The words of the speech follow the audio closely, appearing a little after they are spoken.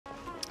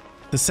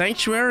the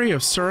sanctuary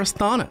of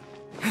Surasthana.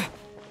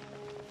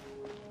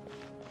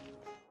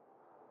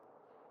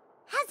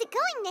 How's it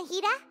going,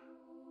 Nahida?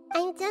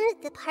 I'm done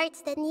with the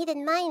parts that needed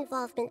my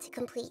involvement to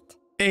complete.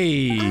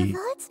 Hey.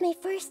 Although it's my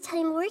first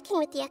time working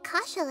with the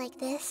Akasha like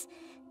this,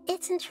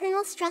 its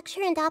internal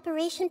structure and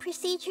operation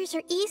procedures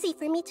are easy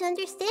for me to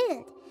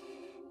understand.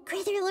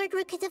 Greater Lord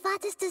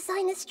Rukkhadevata's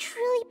design is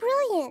truly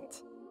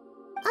brilliant.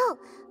 Oh,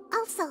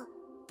 also,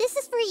 this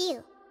is for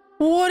you.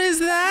 What is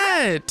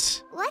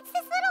that? What's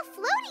this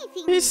little floaty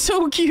thing? It's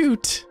so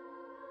cute.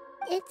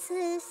 It's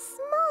a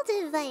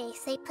small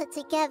device I put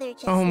together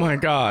just Oh my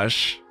now.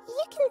 gosh.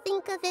 You can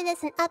think of it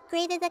as an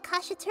upgraded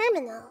Akasha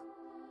terminal.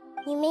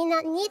 You may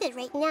not need it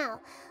right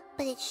now,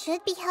 but it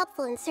should be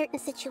helpful in certain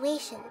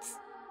situations.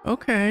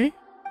 Okay.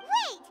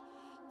 Wait!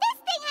 This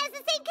thing has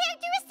the same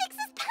characteristics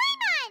as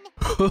Paimon!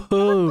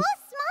 Oh.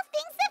 Both small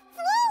things that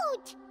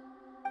float!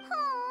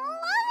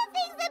 Oh, all the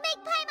things that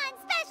make Paimon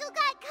special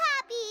got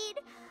copied!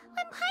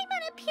 When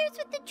Paimon appears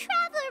with the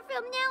Traveler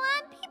from now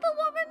on, people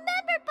won't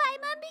remember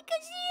Paimon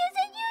because she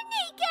isn't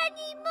unique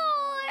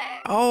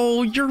anymore!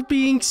 Oh, you're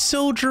being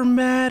so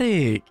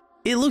dramatic.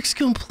 It looks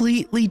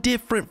completely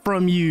different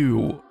from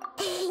you.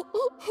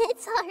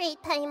 It's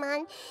alright,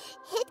 Paimon.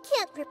 It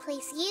can't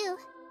replace you.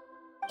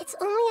 It's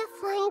only a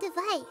flying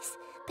device,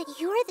 but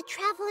you're the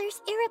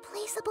Traveler's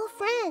irreplaceable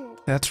friend.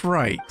 That's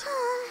right.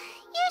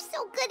 You're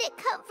so good at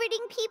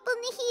comforting people,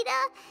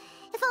 Nahida.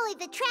 If only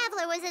the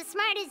Traveler was as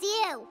smart as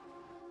you.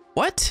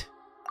 What?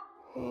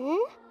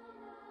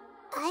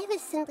 I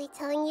was simply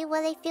telling you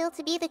what I feel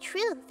to be the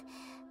truth.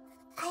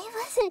 I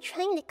wasn't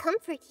trying to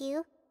comfort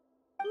you.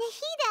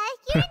 Nahida,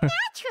 you're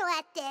natural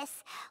at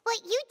this. What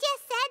you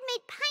just said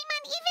made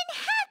Paimon even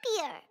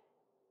happier.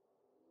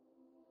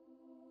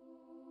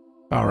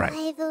 All right.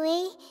 By the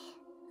way,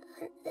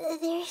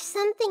 there's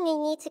something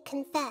I need to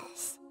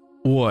confess.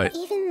 What?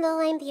 Even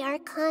though I'm the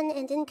Archon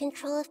and in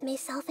control of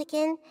myself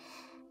again,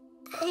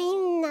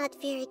 I'm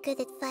not very good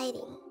at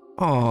fighting.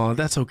 Oh,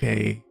 that's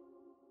okay.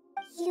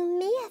 You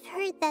may have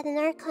heard that an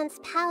Archon's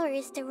power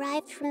is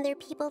derived from their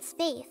people's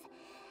faith.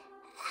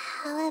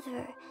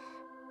 However,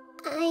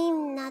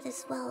 I'm not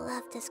as well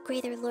loved as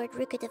Greater Lord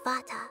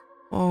Rukkhadevata.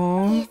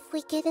 Oh. If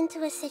we get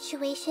into a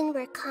situation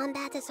where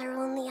combat is our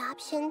only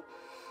option,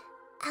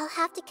 I'll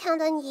have to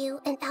count on you,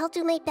 and I'll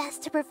do my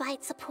best to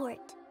provide support.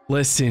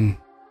 Listen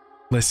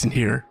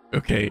here,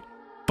 okay?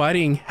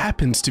 Fighting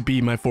happens to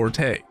be my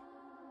forte.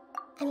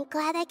 I'm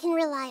glad I can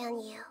rely on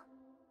you.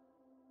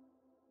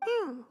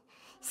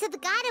 So the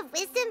God of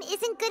Wisdom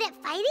isn't good at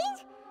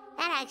fighting?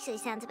 That actually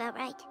sounds about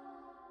right.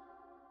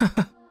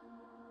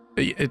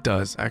 It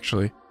does,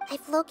 actually.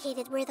 I've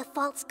located where the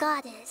false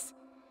god is.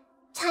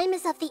 Time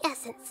is of the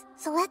essence,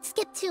 so let's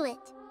skip to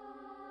it.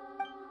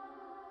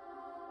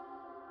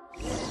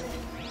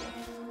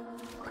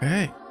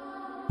 Okay.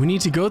 We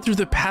need to go through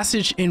the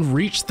passage and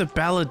reach the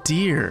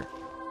balladeer.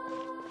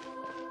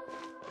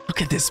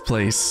 Look at this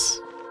place.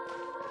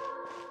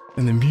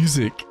 And the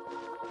music.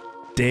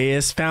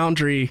 Deus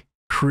Foundry,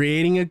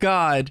 creating a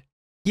god.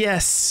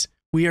 Yes,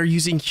 we are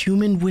using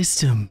human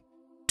wisdom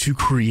to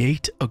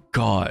create a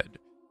god.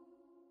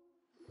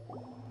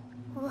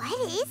 What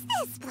is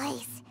this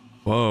place?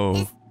 Whoa.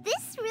 Is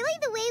this really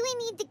the way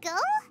we need to go?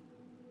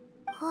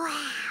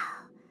 Wow.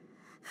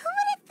 Who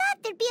would have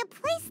thought there'd be a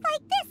place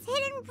like this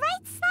hidden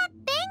right slap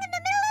bang in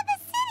the middle of the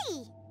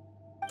city?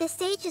 The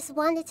sages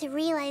wanted to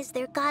realize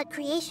their god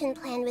creation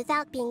plan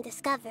without being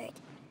discovered.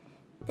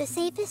 The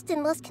safest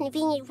and most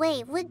convenient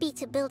way would be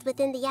to build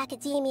within the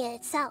academia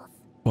itself.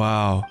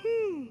 Wow.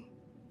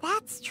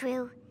 That's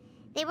true.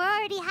 They were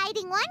already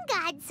hiding one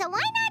god, so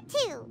why not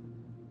two?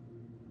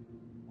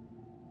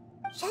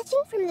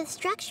 Judging from the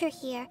structure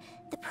here,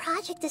 the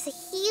project is a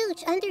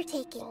huge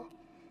undertaking.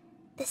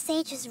 The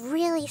sages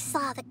really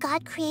saw the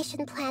god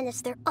creation plan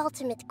as their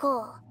ultimate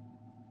goal.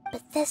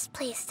 But this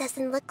place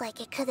doesn't look like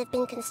it could have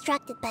been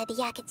constructed by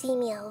the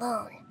academia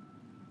alone.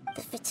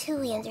 The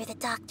Fatui under the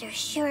doctor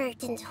sure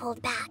didn't hold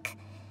back.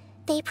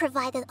 They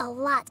provided a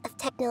lot of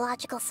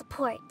technological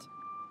support.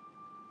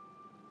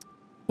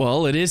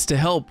 Well, it is to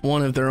help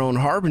one of their own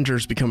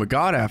harbingers become a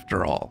god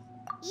after all.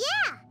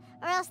 Yeah,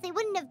 or else they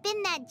wouldn't have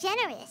been that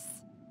generous.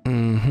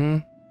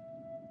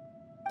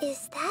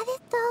 Is that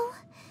it, though?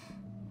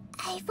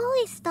 I've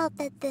always felt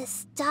that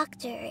this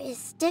doctor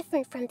is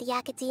different from the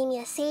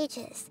academia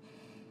sages.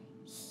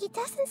 He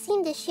doesn't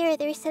seem to share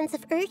their sense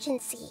of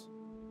urgency.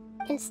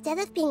 Instead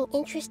of being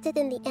interested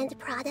in the end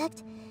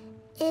product,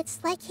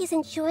 it's like he's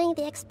enjoying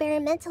the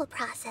experimental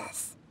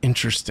process.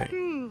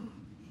 Interesting.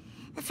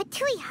 The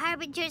Fatui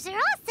harbingers are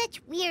all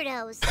such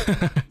weirdos.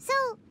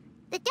 So,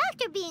 the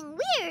doctor being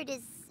weird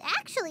is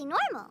actually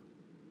normal.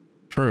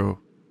 True.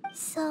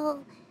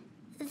 So,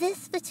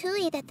 this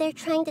Fatui that they're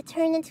trying to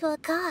turn into a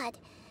god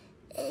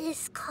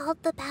is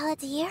called the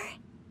Balladeer?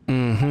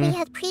 We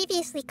had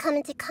previously come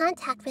into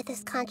contact with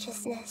his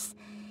consciousness.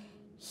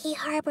 He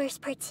harbors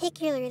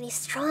particularly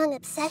strong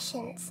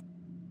obsessions.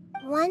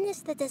 One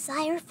is the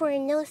desire for a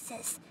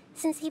gnosis,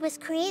 since he was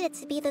created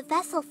to be the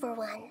vessel for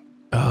one.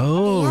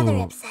 Oh. The other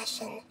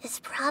obsession is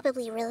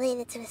probably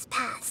related to his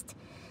past.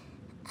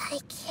 I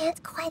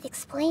can't quite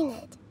explain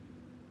it.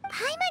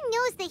 Paimon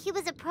knows that he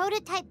was a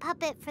prototype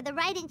puppet for the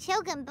Raiden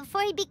Shogun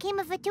before he became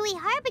a Fatui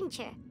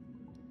Harbinger.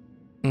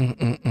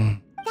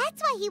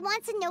 That's why he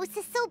wants a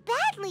Gnosis so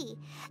badly.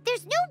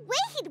 There's no way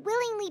he'd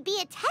willingly be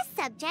a test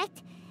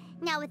subject.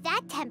 Now with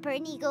that temper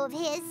and ego of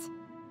his.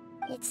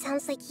 It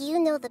sounds like you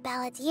know the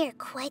Balladeer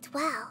quite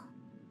well.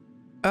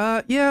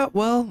 Yeah,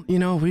 well, you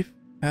know, we've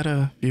had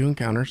a few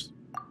encounters.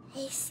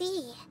 I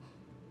see.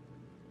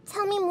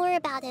 Tell me more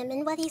about him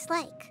and what he's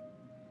like.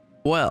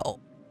 Well,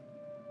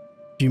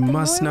 you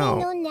must know.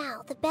 The more we know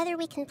now, the better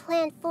we can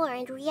plan for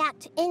and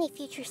react to any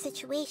future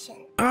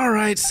situation. All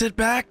right, sit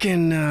back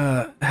and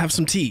have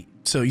some tea.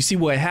 So you see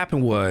what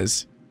happened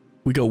was,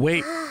 we go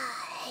wait.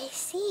 Ah, I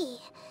see.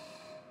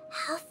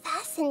 How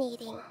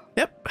fascinating.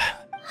 Yep,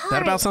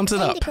 that about sums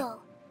it up.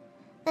 Go.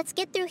 Let's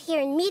get through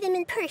here and meet him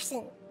in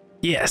person.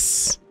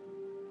 Yes.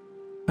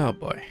 Oh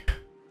boy.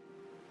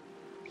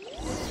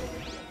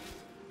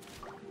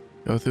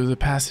 Go through the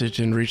passage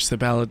and reach the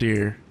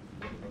Balladeer.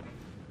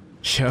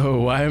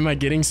 Yo, why am I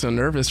getting so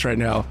nervous right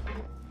now?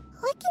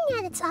 Looking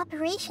at its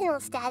operational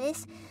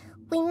status,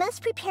 we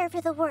must prepare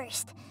for the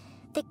worst.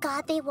 The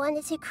god they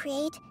wanted to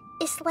create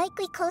is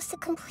likely close to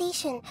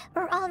completion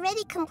or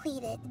already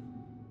completed.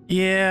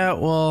 Yeah,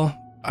 well,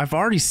 I've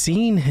already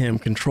seen him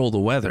control the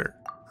weather.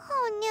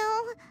 Oh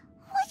no,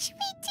 what should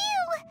we do?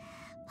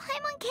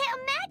 Paimon can't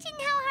imagine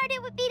how hard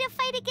it would be to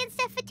fight against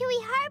a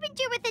Fatui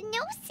Harbinger with a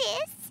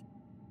Gnosis.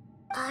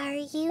 Are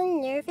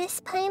you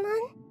nervous,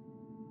 Paimon?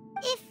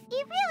 If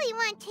you really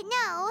want to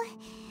know,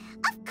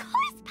 of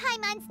course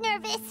Paimon's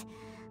nervous.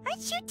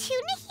 Aren't you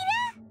too,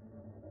 Nahida?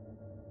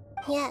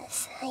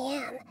 Yes, I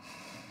am.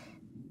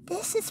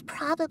 This is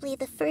probably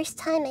the first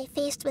time I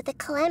faced with a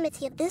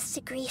calamity of this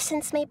degree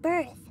since my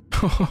birth.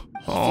 I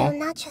feel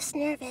not just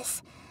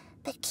nervous,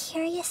 but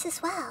curious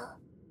as well.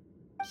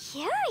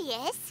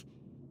 Curious?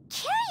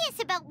 Curious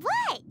about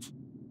what?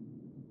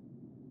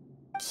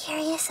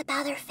 Curious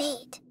about our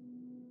fate.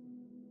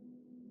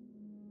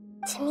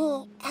 To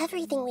me,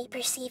 everything we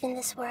perceive in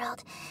this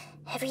world,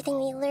 everything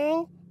we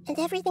learn, and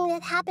everything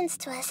that happens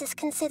to us is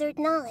considered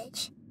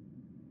knowledge.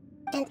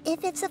 And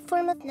if it's a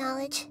form of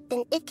knowledge,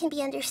 then it can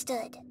be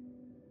understood.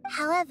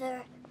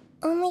 However,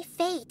 only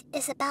fate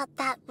is about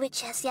that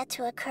which has yet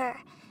to occur,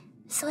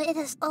 so it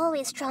has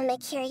always drawn my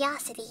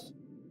curiosity.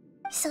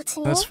 So to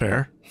me, that's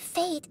fair.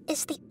 Fate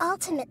is the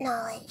ultimate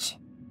knowledge.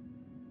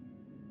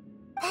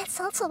 That's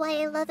also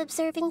why I love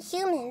observing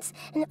humans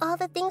and all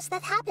the things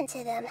that happen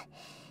to them.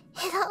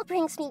 It all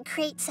brings me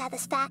great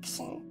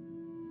satisfaction.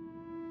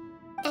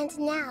 And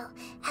now,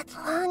 at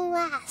long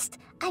last,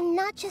 I'm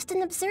not just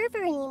an observer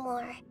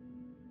anymore.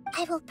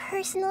 I will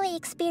personally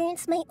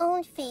experience my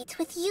own fate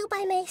with you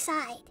by my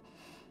side.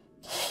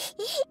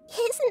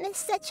 Isn't this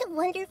such a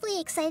wonderfully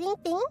exciting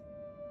thing?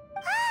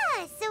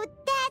 Ah, so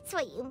that's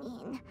what you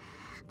mean.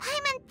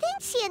 Paimon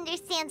thinks she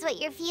understands what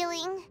you're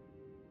feeling.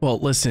 Well,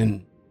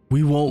 listen,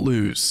 we won't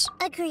lose.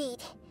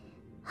 Agreed.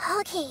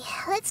 Okay,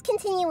 let's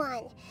continue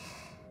on.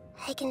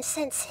 I can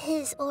sense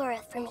his aura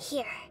from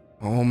here.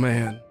 Oh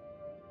man.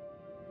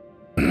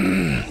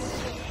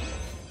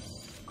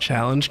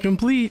 Challenge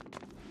complete.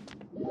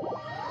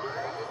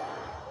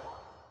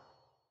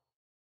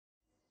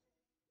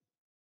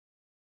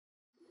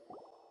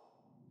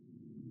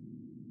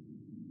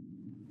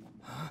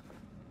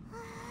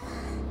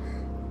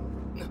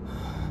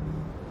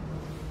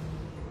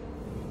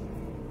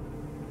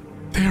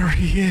 There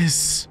he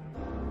is.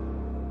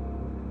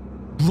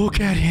 Look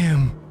at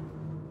him.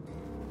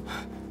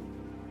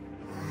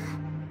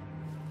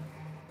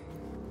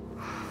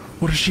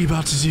 What is she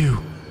about to do?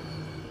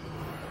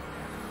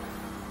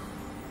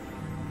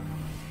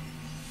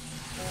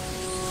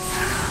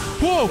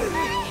 Whoa!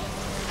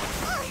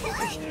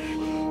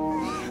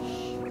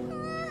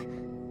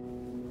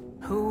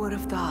 Who would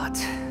have thought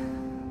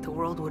the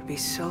world would be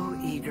so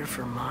eager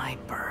for my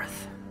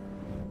birth?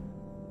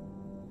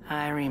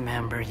 I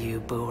remember you,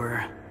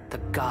 Booer, the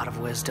god of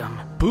wisdom.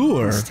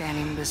 Booer?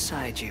 Standing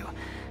beside you,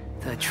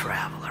 the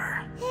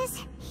Traveler.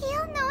 Is he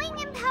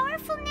all-knowing and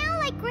powerful now,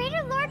 like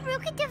Greater Lord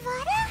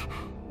Rukkhadevata?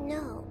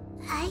 No,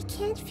 I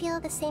can't feel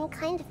the same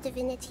kind of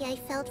divinity I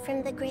felt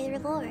from the Greater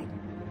Lord.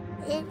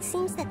 It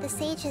seems that the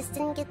sages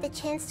didn't get the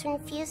chance to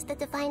infuse the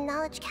divine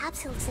knowledge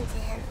capsules into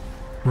him.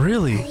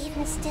 Really? But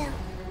even still,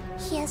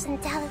 he has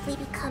undoubtedly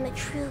become a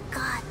true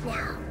god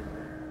now.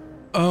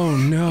 Oh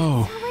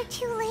no. So we're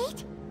too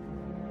late?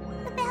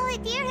 The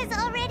Balladeer has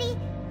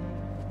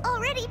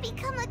already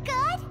become a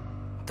god?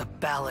 The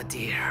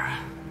Balladeer.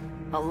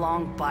 A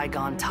long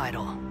bygone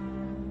title.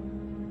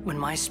 When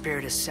my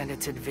spirit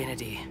ascended to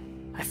divinity,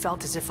 I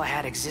felt as if I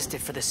had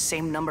existed for the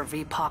same number of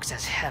epochs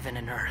as heaven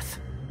and earth.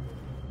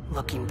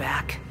 Looking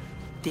back,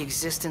 the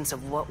existence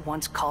of what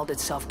once called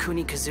itself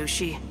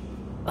Kunikazushi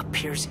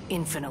appears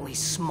infinitely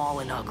small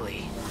and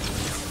ugly.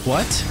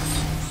 What?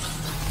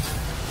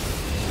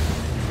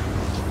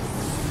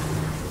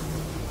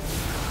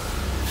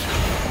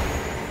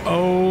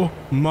 Oh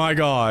my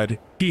god.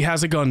 He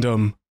has a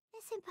Gundam.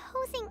 This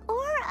imposing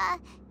aura.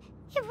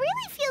 It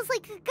really feels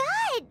like a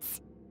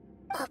god's.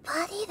 A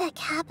body that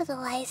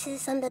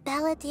capitalizes on the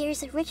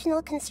Balladier's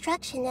original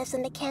construction as a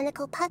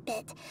mechanical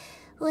puppet,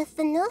 with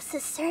the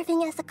Gnosis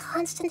serving as a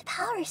constant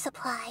power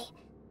supply.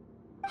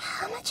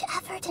 How much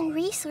effort and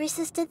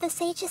resources did the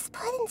sages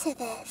put into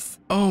this?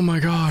 Oh my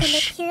From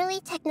gosh. a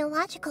purely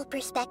technological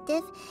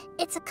perspective,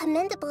 it's a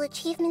commendable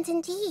achievement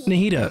indeed.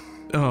 Nahida,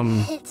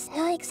 It's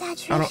no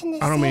exaggeration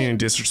I don't to mean say any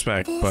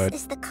disrespect, this but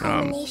is the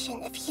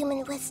culmination of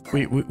human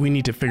wisdom. we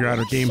need to figure out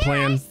our game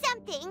plan.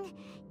 Something.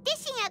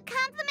 Dishing out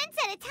compliments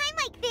at a time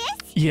like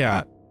this?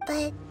 Yeah.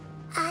 But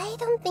I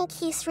don't think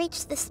he's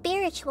reached the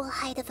spiritual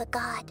height of a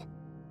god.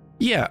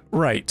 Yeah,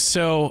 right.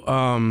 So,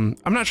 I'm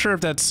not sure if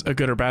that's a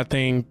good or bad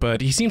thing,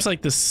 but he seems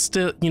like he's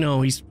still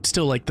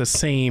like the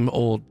same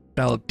old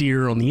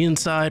Balladeer on the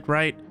inside,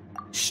 right?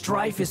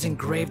 Strife is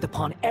engraved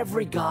upon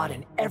every god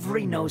and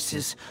every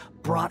gnosis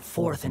brought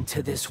forth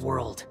into this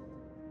world.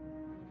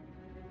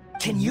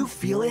 Can you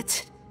feel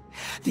it?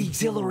 The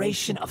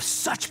exhilaration of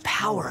such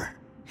power,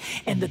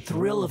 and the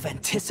thrill of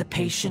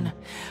anticipation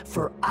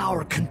for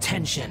our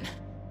contention.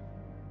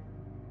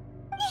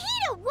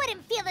 Nahida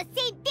wouldn't feel the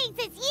same things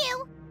as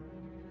you!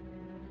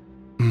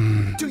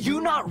 Do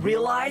you not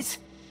realize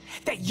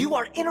that you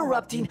are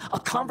interrupting a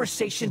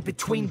conversation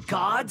between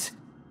gods?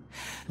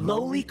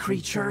 Lowly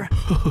creature,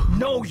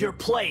 know your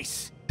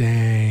place.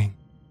 Dang.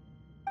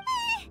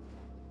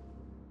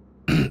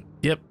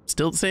 Yep,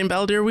 still the same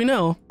Balladeer we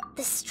know.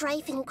 The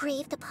strife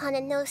engraved upon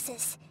a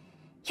gnosis.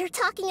 You're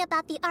talking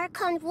about the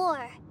Archon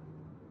War.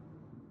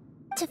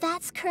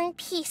 Teyvat's current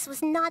peace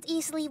was not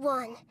easily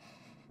won.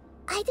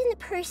 I didn't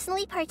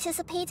personally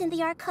participate in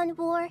the Archon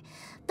War,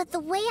 but the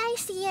way I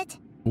see it,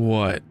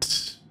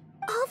 What?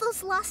 all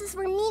those losses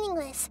were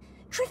meaningless,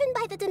 driven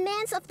by the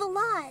demands of the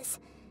laws.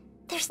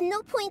 There's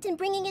no point in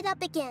bringing it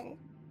up again.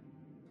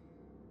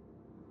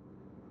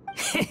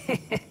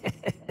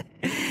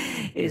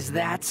 Is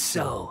that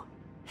so?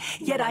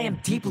 Yet I am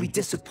deeply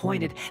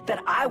disappointed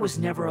that I was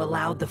never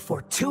allowed the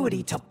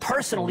fortuity to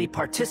personally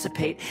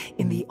participate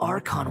in the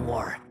Archon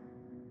War.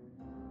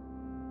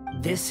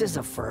 This is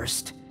a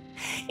first.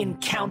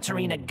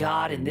 Encountering a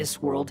god in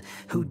this world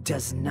who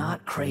does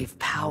not crave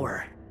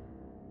power.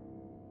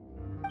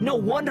 No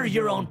wonder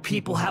your own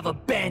people have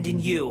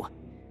abandoned you,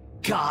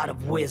 God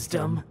of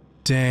Wisdom.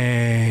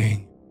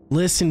 Dang.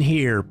 Listen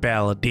here,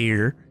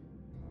 Balladeer.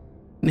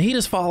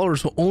 Nahida's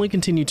followers will only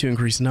continue to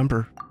increase in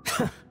number.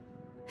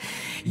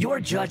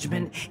 Your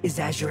judgment is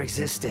as your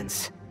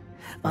existence,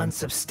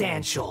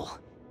 unsubstantial.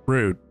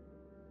 Rude.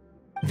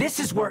 This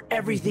is where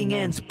everything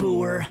ends,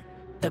 Booer,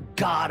 the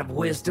God of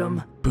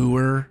Wisdom.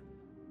 Booer.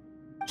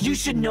 You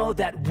should know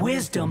that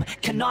wisdom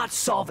cannot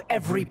solve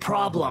every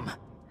problem.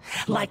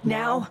 Like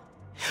now,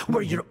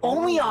 where your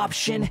only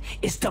option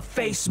is to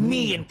face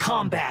me in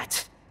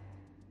combat.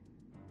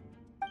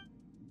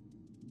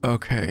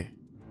 Okay.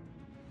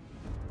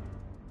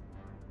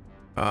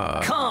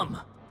 Come!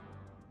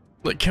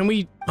 Like, can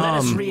we, Let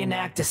us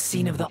reenact a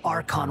scene of the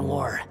Archon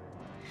War.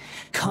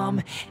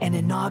 Come and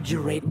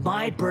inaugurate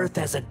my birth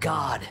as a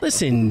god.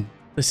 Listen,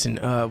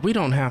 we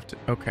don't have to,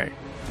 okay.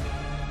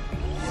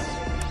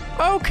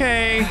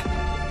 Okay.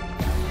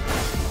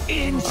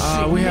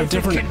 We have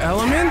different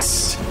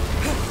elements.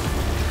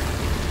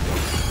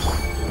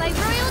 By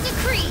royal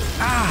decree!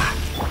 Ah!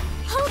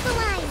 Hold the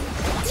line!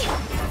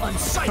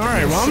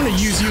 Alright, well, I'm gonna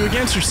use you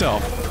against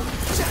yourself.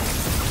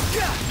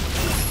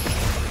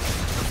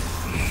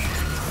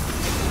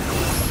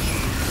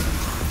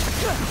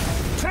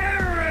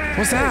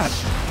 What's that?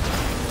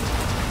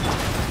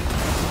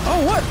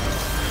 Oh, what?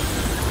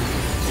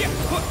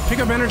 Pick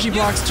up energy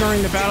blocks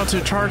during the battle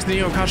to charge the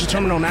Akasha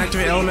terminal and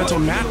activate elemental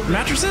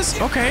mattresses?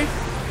 Okay.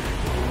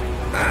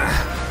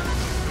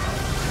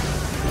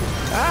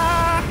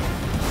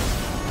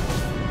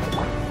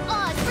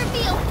 Odds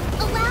reveal!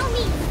 Allow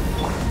me!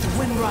 The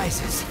wind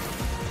rises.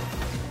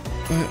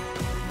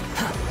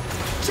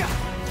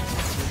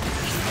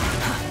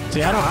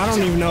 See, I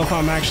don't even know if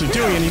I'm actually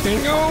doing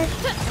anything. No.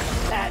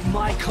 At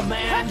my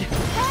command,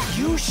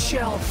 you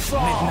shall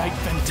fall. Midnight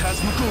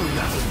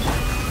Phantasmagoria.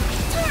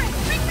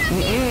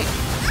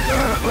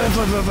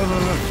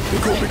 Be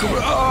cool.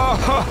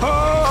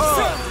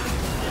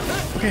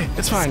 Okay,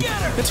 it's fine.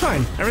 It's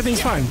fine.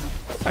 Everything's fine.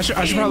 I should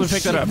probably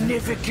pick that up.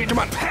 Come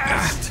on.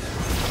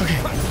 Okay.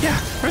 Yeah,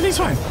 everything's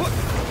fine.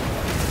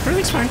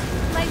 Everything's fine.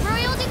 By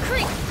royal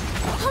decree!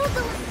 Hold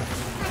the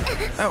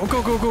line! Oh,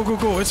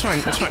 go. It's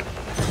fine. Cry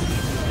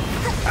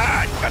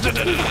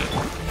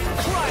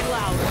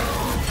louder.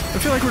 I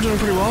feel like we're doing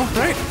pretty well,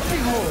 right?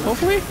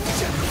 Hopefully?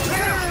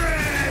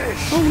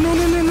 Oh, no.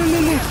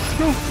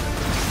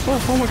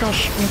 Oh my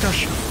gosh.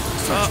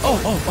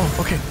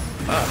 Okay.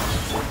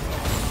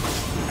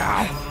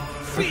 Ow.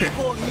 Okay.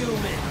 Feeble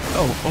human.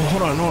 Oh,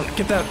 hold on.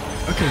 Get that.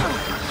 Okay.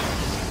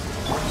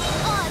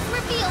 Odds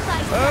reveal by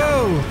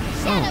Oh.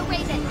 Shadow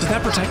Raven! Does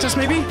that protect us,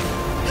 maybe?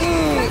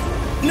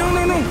 No.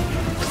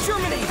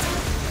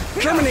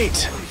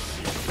 Germinate.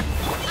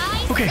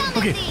 Okay.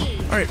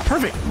 All right,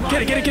 perfect.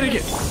 Get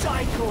it.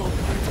 Cycle.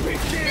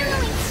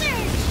 Billowing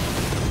surge!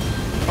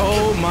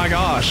 Oh my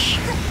gosh.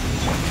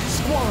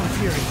 Squall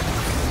Fury.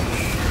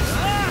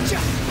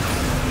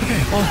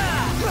 Okay, well,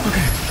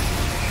 okay.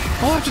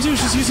 All I have to do is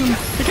just use him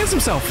against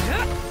himself.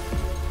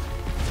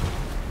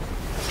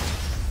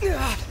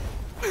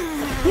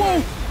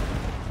 Whoa!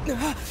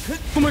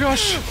 Oh my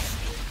gosh!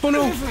 Oh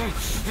no!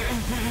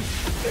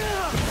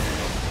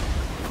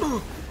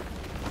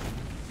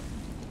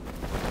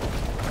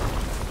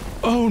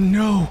 Oh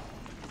no!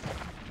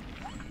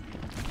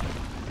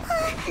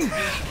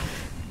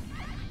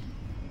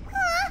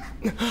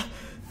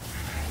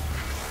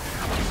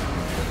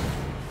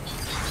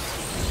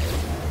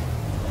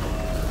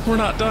 We're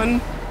not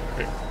done.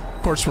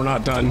 Of course we're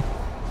not done.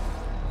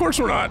 Of course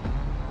we're not.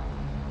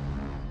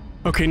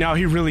 Okay, now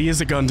he really is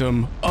a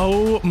Gundam.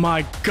 Oh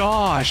my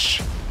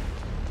gosh.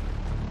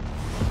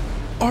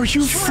 Are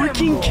you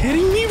freaking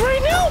kidding me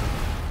right now?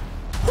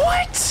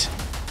 What?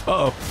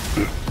 Uh-oh.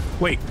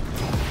 Wait.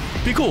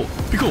 Be cool.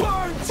 Be cool.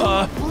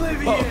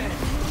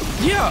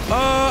 Yeah,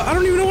 I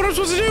don't even know what I'm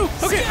supposed to do.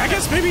 Okay, I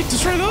guess maybe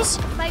destroy those?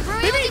 By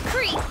royal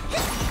decree.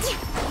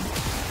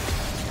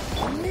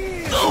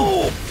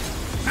 Oh!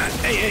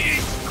 Hey.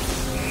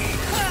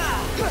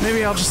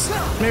 Maybe I'll just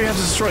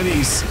destroy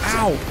these.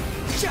 Ow.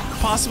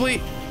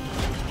 Possibly.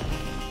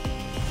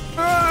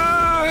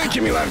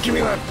 Give me left.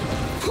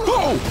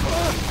 Oh!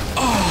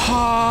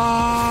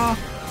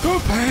 The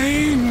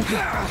pain.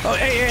 Oh,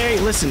 hey,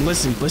 listen.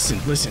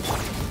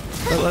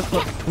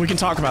 We can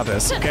talk about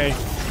this, okay?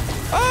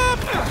 Up!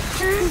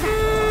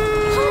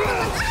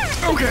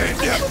 Okay,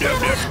 yep. The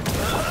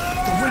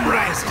wind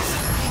rises.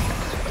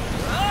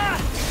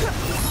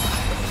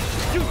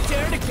 You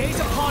dare to gaze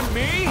upon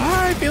me?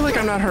 I feel like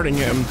I'm not hurting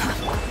him.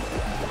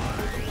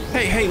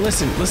 Hey,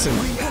 listen.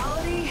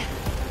 Reality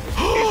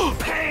is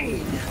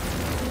pain.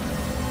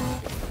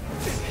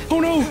 Oh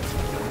no!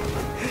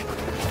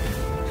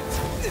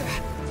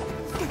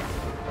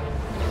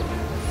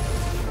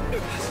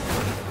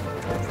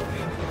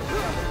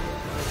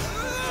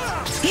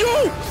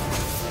 Yo!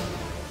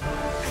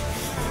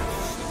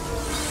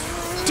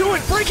 Do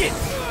it! Break it!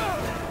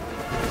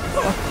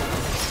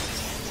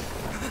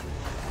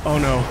 Oh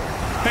no.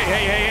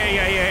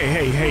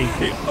 Hey.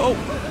 Oh!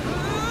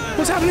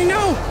 What's happening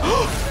now?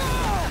 Oh!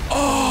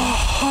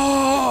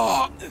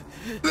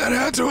 That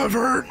had to have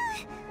hurt.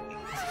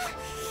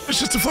 It's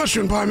just a flesh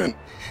wound, Paimon.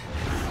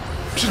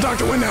 Should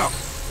Dr. Wind out.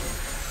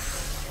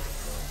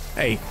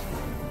 Hey.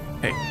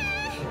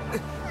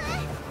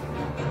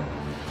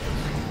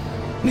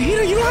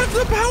 Nahida, you don't have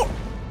the power.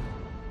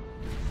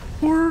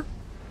 Or.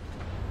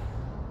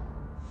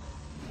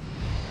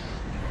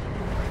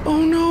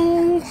 Oh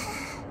no.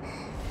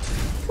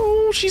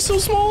 Oh, she's so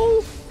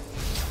small.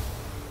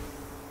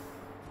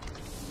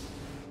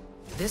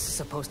 This is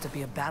supposed to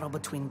be a battle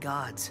between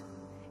gods,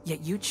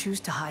 yet you choose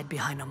to hide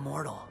behind a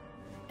mortal.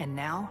 And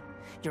now,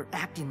 you're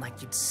acting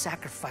like you'd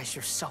sacrifice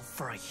yourself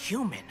for a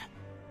human.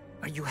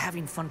 Are you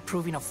having fun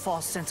proving a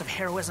false sense of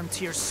heroism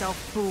to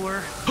yourself,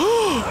 Booer?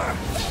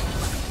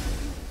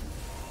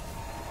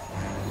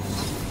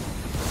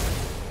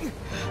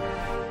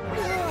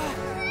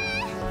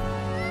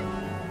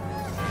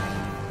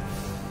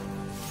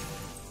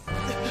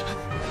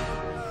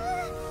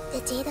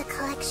 The data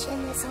collection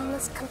is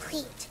almost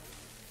complete.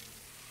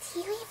 Do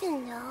you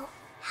even know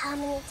how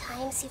many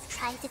times you've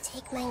tried to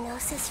take my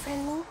gnosis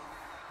from me?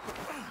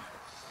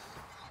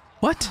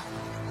 What?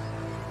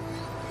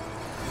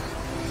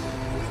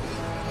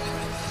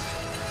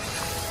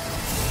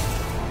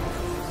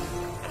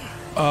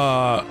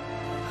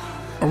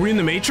 Are we in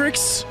the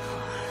Matrix?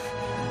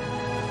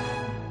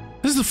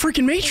 This is the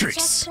freaking Matrix. I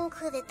just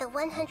concluded the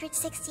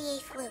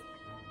 168th loop.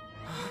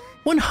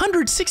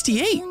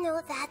 168? You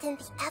know that in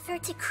the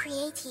effort to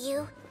create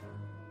you,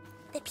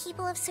 the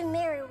people of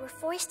Sumeru were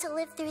forced to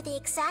live through the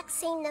exact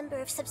same number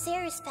of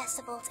Sub-Zerus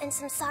festivals and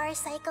samsara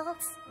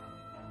cycles?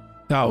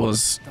 That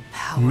was The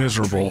power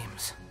miserable. of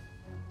dreams.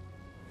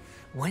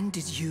 When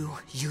did you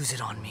use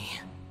it on me?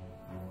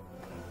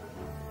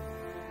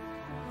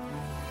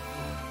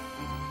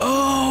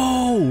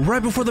 Oh,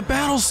 right before the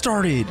battle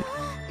started.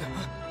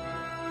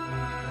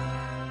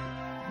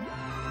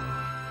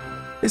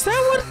 Is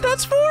that what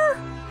that's for?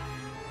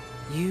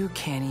 You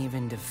can't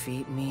even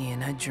defeat me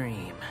in a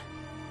dream.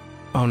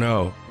 Oh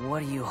no. What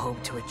do you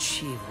hope to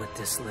achieve with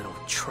this little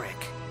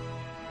trick?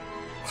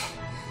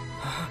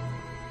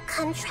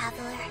 Come,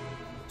 Traveler.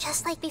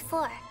 Just like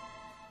before.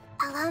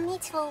 Allow me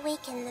to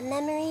awaken the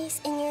memories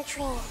in your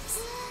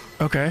dreams.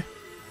 Okay.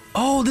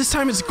 Oh, this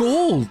time it's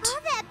gold.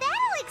 All that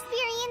battle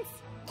experience.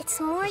 It's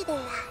more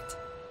than that.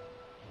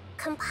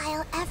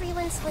 Compile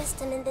everyone's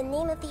wisdom in the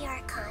name of the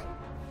Archon.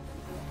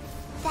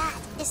 That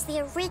is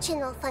the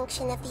original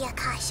function of the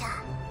Akasha. I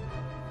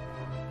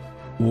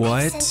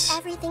What? sent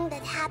everything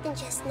that happened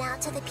just now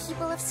to the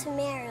people of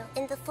Sumeru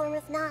in the form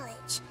of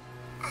knowledge.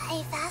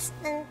 I've asked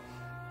them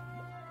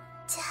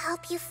to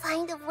help you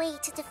find a way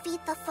to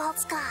defeat the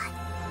false god.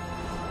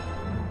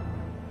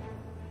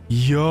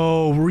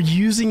 Yo, we're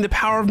using the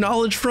power of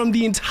knowledge from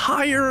the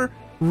entire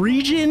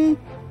region?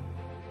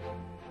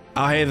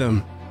 I'll hey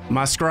them.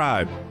 My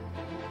scribe.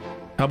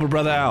 Help a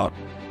brother out.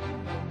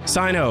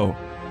 Sino,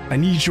 I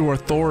need your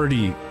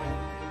authority.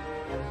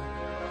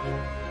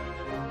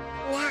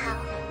 Now,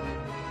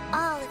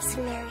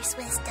 Sumeru's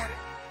wisdom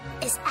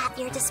is at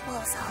your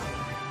disposal.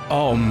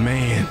 Oh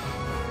man.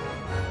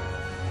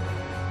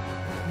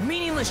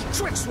 Meaningless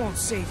tricks won't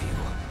save you.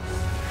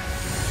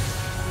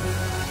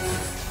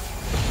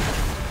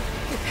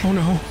 Oh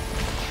no.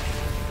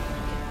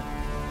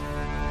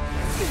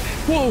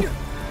 Whoa.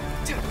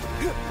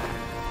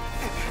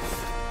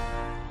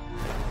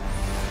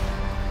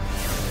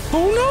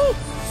 Oh no.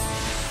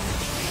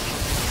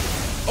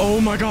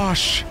 Oh my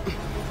gosh.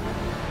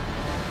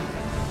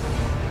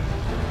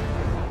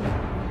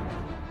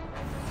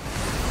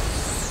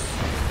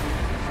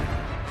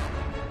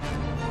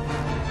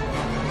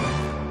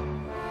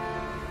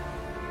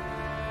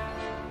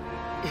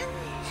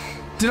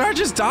 Did I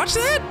just dodge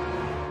that?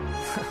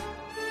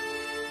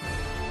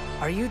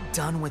 Are you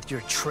done with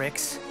your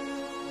tricks?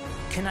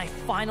 Can I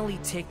finally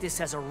take this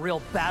as a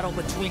real battle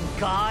between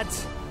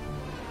gods?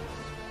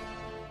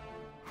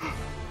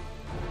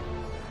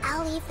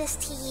 I'll leave this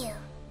to you.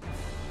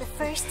 The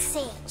first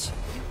sage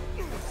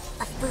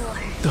of Boer.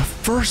 The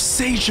first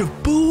sage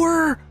of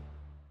Boer?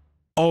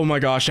 Oh my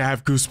gosh, I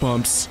have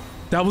goosebumps.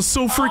 That was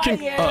so freaking.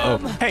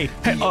 Hey,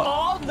 hey,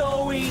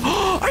 all-knowing.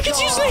 I can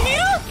use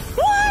Nahida?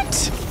 What?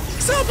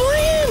 Stop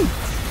playing!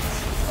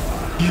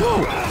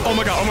 Yo! Oh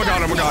my god! Oh my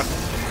god! Oh my god!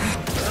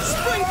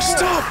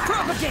 Stop!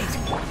 Propagate.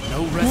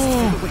 No rest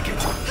for the wicked.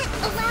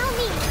 Allow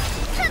me!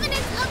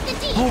 Covenant of the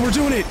Deep! Oh, we're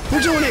doing it!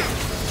 We're doing it!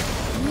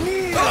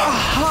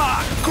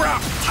 Aha!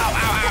 Crap! Ow!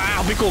 Ow!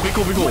 Ow! Ow! Be cool! Be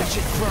cool! Be cool!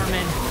 Wretched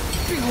vermin.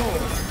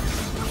 Behold.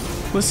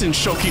 Listen,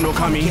 Shoki no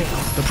Kami,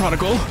 the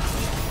prodigal.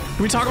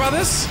 Can we talk about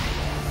this?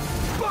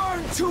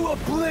 Burn to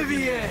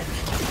oblivion.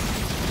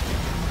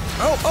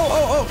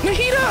 Oh!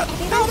 Nahida!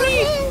 Help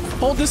me!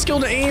 Hold this skill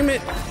to aim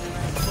it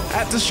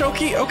at the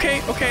Shoki.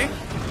 Okay, okay.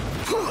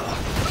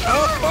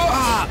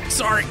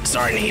 Sorry,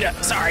 Nahida.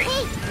 Sorry.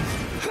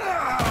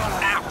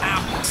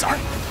 Ow! Sorry.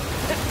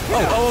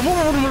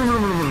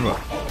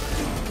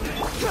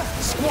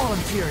 Squall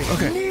and fury.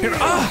 Okay. Here.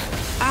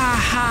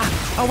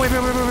 Oh, wait.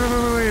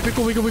 Be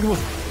cool.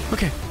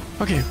 Okay,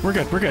 we're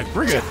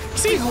good.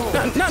 See?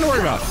 Nothing to worry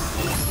about.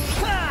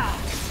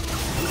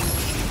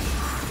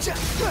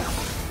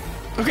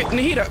 Okay,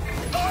 Nahida.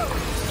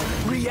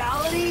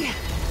 Reality?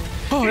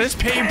 Oh, it's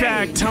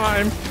payback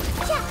time.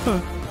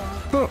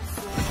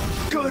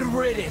 Good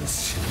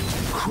riddance.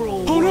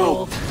 Cruel Oh no.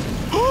 world.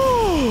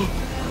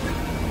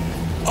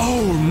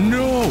 Oh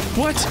no.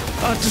 What?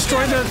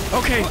 Destroy the.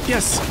 Okay,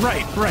 yes.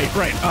 Right.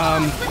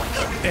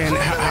 And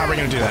how are we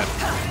gonna do that?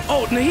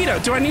 Oh, Nahida.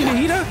 Do I need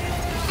Nahida?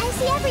 I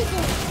see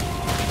everything.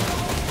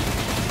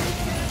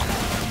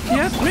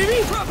 Yes,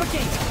 maybe?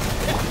 Propagate.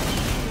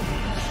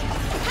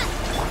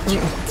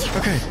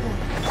 Okay.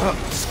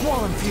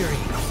 Squall and fury.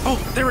 Oh,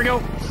 there we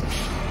go.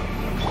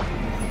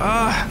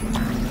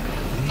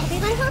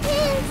 Everyone hold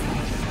hands.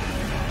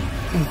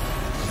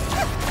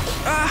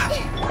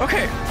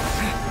 Okay.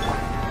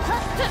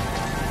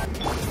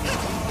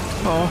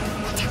 Oh.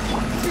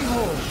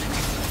 Behold.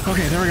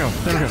 Okay, there we go.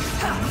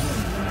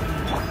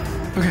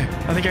 Okay,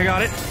 I think I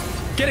got it.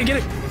 Get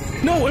it.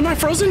 No, am I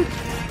frozen?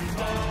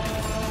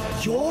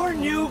 Your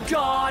new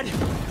god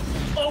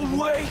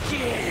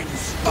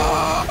awakens.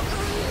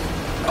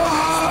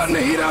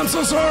 Nahida, I'm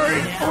so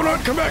sorry. Hold on,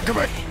 come back.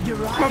 Your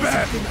My eyes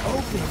bad. have been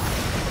opened.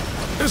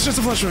 It's just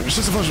a flesh wound.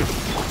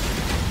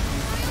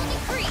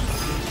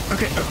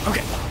 Okay.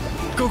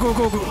 Go.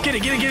 Get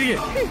it. I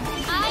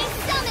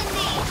summon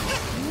thee!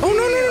 Oh,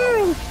 no.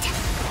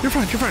 You're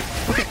fine.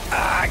 Okay.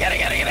 Get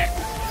it.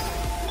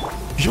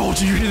 Yo, do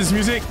you hear this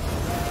music?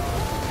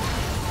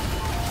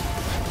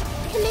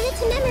 Committed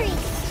to memory.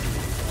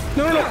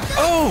 No.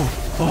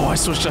 Oh, I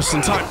switched just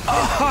in time.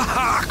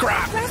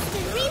 Crap. Rest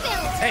and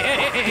rebuild.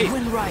 Hey.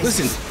 Wind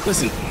rises.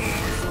 Listen.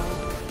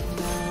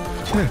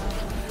 Hey,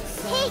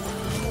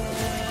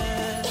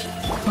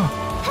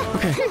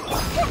 Okay.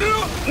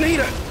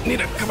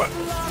 Nahida, come on.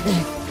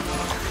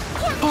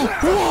 Oh,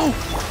 whoa!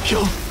 Yo,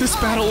 this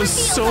battle is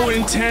so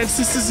intense.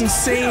 This is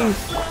insane.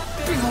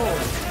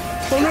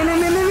 Oh, no.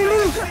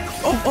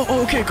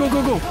 Oh, okay. Go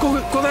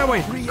that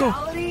way. Go.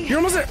 You're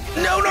almost there.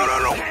 No.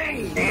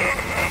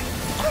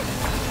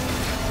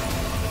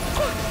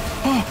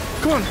 Oh,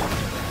 come on.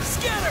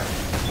 Scatter.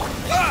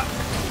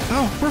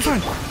 Oh, we're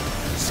fine.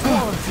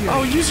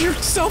 Oh, use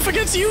yourself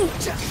against you.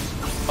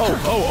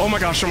 Oh my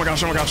gosh.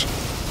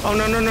 Oh,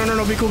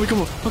 no. Be cool.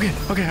 Okay,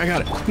 I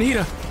got it.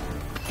 Nahida,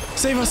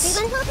 save us.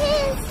 everyone hold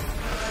hands.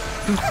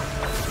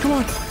 Come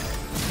on.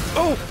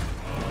 Oh.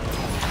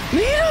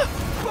 Nahida.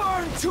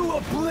 Burn to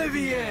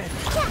oblivion.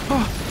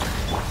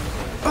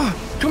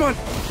 Come on.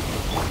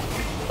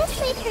 This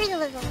might hurt a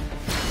little.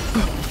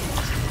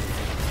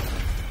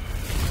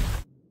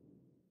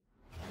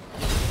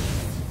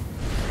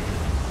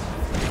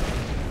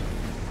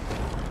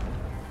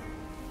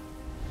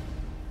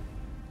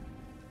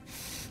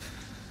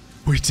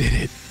 We did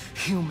it.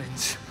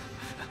 Humans.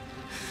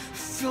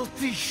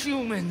 Filthy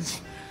humans.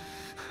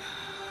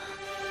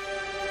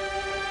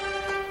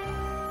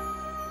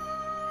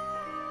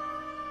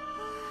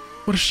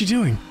 What is she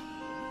doing?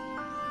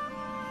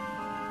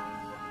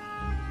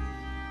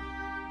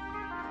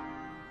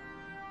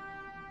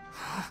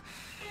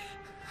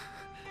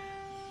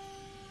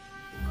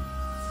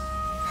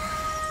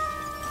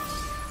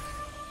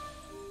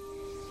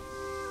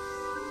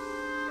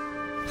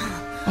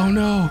 Oh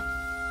no!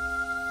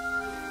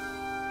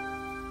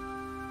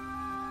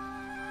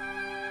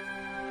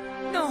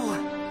 No!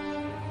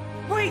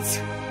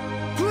 Wait!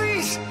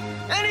 Please!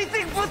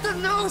 Anything but the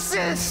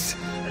gnosis!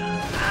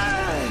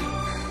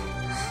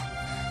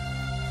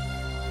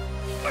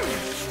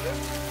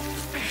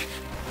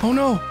 Oh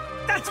no!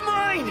 That's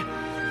mine!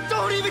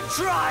 Don't even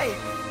try!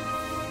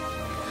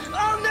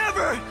 I'll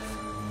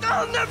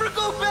never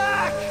go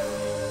back!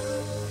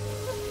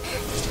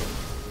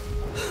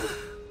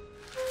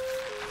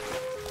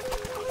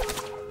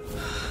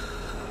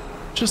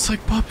 Just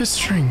like puppet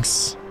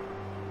strings.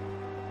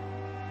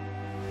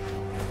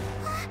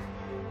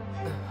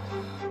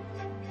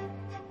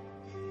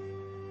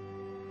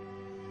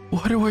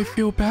 Why do I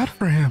feel bad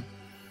for him?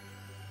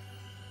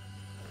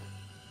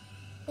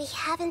 We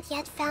haven't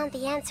yet found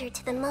the answer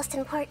to the most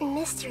important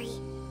mystery.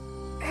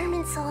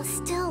 Irminsul is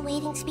still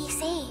waiting to be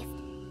saved.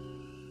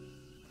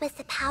 With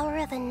the power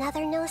of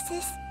another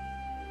Gnosis,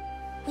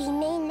 we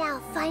may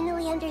now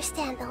finally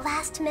understand the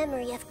last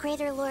memory of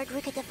Greater Lord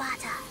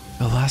Rukkhadevata.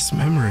 The last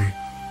memory.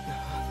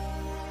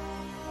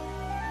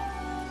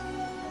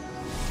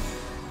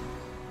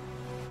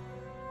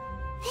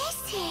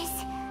 This is...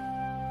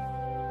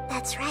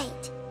 That's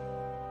right.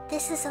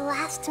 This is the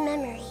last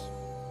memory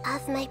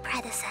of my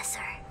predecessor.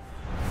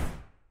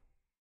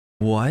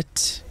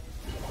 What?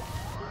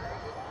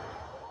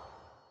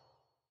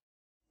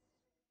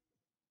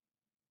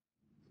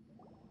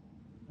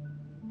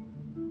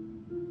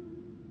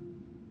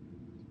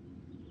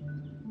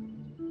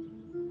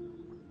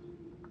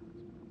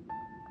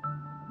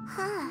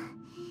 Huh.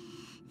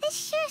 This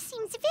sure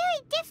seems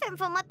very different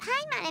from what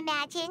Paimon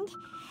imagined.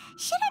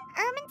 Shouldn't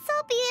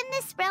Irminsul be in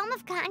this realm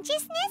of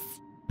consciousness?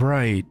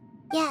 Right.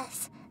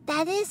 Yes,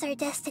 that is our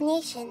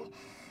destination.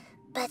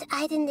 But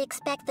I didn't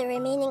expect the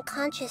remaining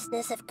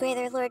consciousness of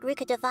Greater Lord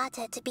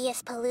Rukkhadevata to be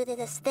as polluted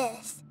as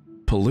this.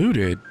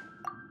 Polluted?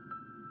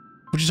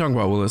 What you talking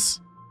about, Willis?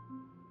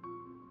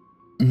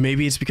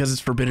 Maybe it's because it's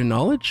forbidden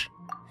knowledge?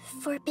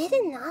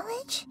 Forbidden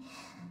knowledge?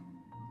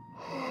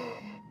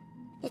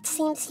 It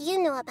seems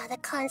you know about a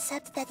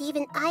concept that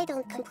even I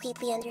don't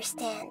completely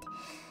understand.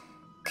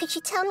 Could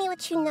you tell me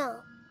what you know?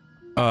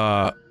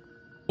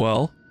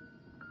 Well,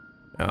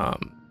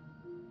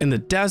 in the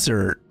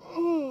desert...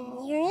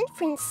 Your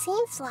inference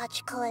seems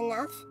logical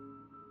enough.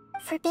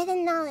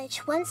 Forbidden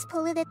knowledge once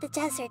polluted the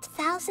desert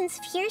thousands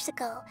of years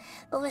ago,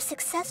 but was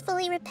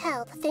successfully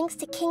repelled thanks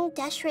to King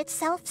Deshret's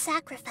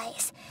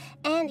self-sacrifice,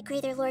 and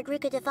Greater Lord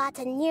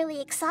Rukkhadevata nearly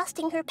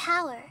exhausting her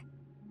power.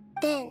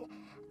 Then,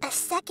 a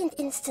second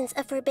instance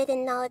of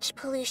forbidden knowledge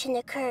pollution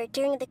occurred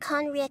during the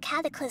Conria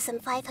Cataclysm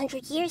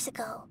 500 years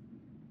ago.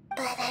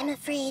 But I'm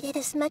afraid it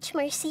is much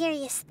more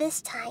serious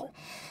this time,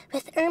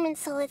 with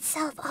Irminsul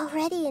itself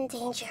already in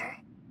danger.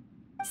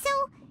 So,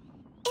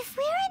 if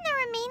we're in the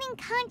remaining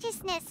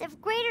consciousness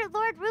of Greater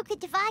Lord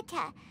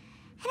Rukkhadevata,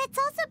 and it's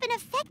also been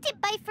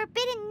affected by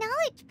forbidden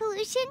knowledge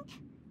pollution,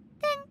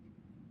 then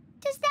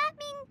does that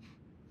mean,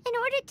 in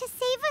order to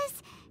save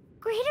us,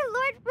 Greater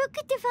Lord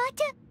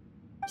Rukkhadevata?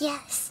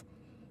 Yes.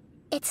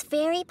 It's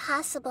very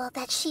possible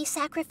that she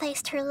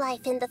sacrificed her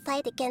life in the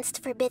fight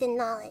against forbidden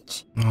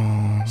knowledge.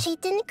 Oh. She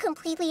didn't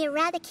completely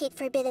eradicate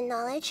forbidden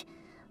knowledge,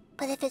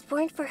 but if it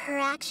weren't for her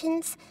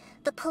actions,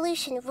 the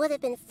pollution would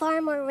have been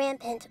far more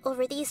rampant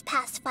over these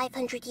past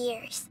 500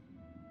 years.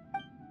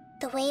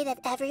 The way that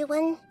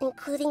everyone,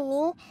 including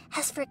me,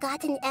 has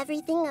forgotten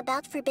everything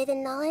about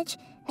forbidden knowledge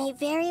may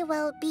very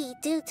well be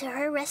due to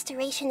her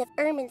restoration of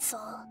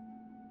Irminsul.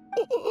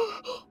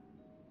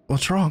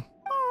 What's wrong?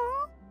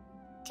 Aww.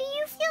 Do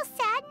you feel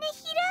sad,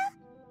 Nahida?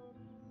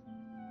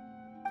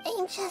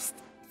 I'm just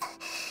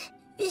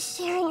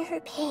sharing her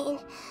pain.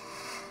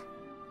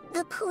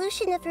 The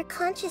pollution of her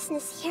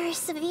consciousness here is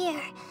severe.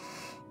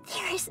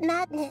 There is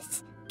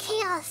madness,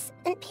 chaos,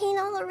 and pain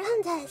all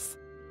around us.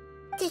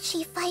 Did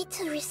she fight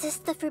to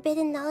resist the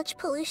forbidden knowledge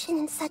pollution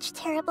in such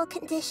terrible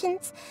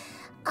conditions,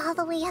 all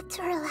the way up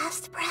to her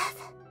last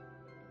breath?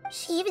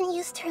 She even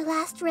used her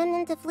last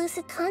remnant of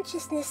lucid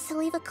consciousness to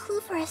leave a clue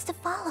for us to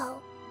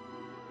follow.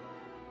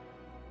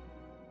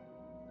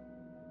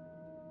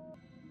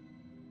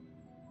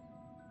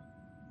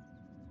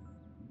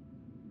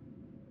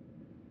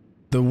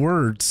 The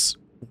words,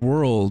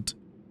 world,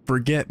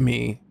 forget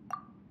me.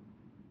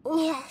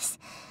 Yes.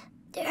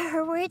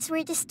 Her words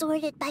were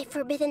distorted by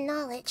forbidden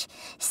knowledge,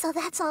 so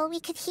that's all we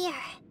could hear.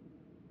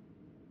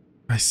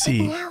 I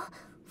see. But now,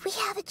 we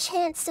have a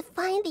chance to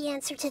find the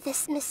answer to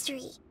this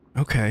mystery.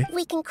 Okay.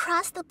 We can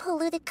cross the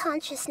polluted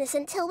consciousness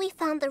until we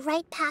found the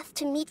right path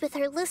to meet with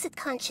our lucid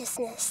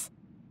consciousness.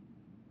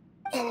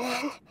 And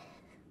then,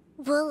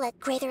 we'll let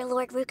Greater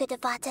Lord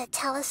Rukkhadevata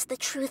tell us the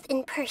truth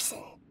in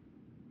person.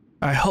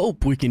 I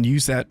hope we can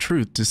use that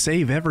truth to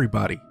save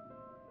everybody.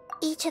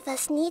 Each of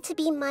us need to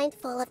be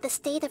mindful of the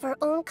state of our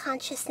own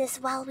consciousness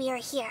while we are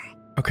here.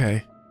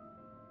 Okay.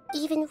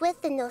 Even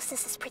with the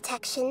Gnosis's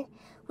protection,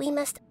 we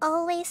must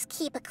always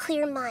keep a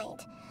clear mind.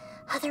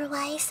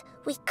 Otherwise,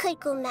 we could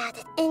go mad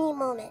at any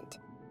moment.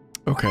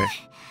 Okay.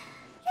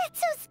 That's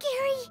so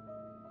scary.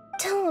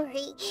 Don't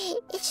worry,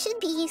 it should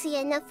be easy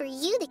enough for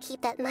you to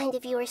keep that mind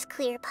of yours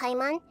clear,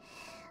 Paimon.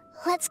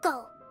 Let's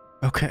go.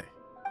 Okay.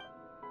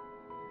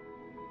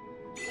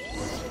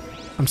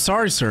 I'm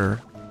sorry, sir,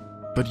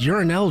 but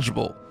you're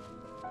ineligible.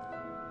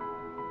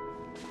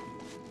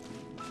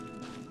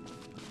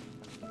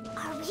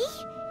 Are we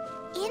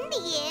in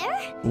the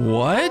air?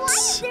 What? Why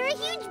is there a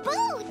huge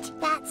boat?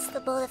 That's the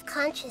boat of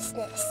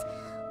consciousness,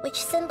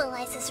 which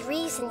symbolizes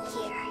reason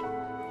here.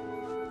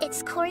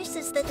 Its course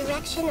is the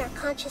direction our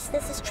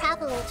consciousness is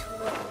traveling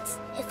towards.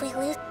 If we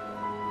lose...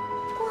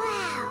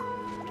 Wow.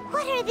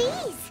 What are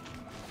these?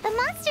 The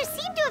monsters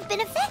seem to have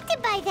been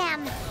affected by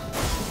them.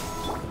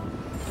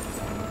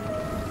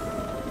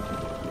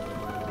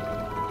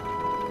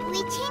 We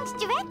changed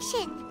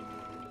direction.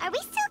 Are we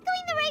still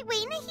going the right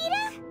way,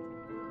 Nahida?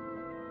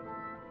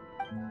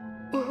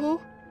 Mm-hmm.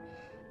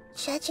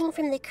 Judging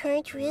from the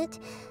current route,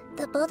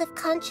 the boat of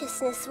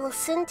consciousness will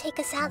soon take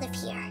us out of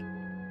here.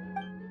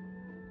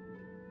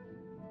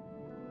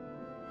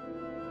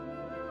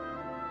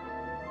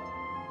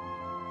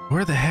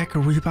 Where the heck are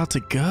we about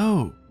to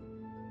go?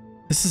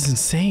 This is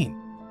insane.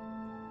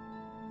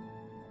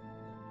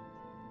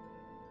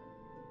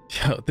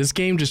 Yo, this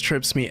game just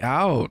trips me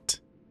out.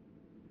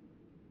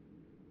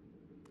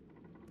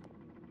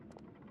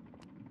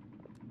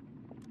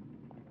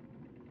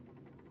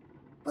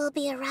 We'll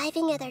be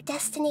arriving at our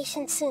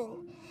destination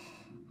soon.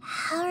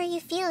 How are you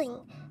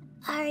feeling?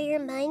 Are your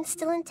minds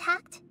still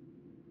intact?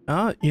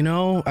 You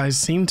know, I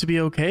seem to be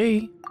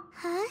okay.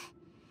 Huh?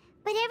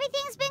 But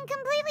everything's been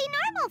completely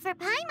normal for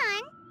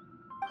Paimon.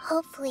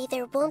 Hopefully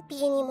there won't be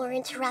any more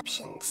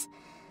interruptions.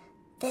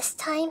 This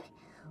time,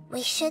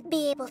 we should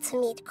be able to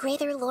meet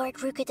Greater Lord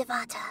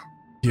Rukkhadevata.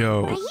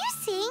 Yo. Are you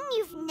saying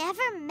you've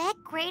never met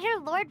Greater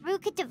Lord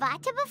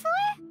Rukkhadevata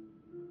before?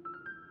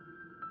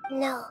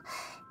 No,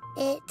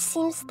 it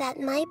seems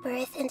that my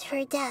birth and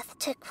her death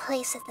took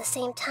place at the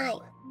same time.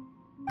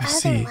 I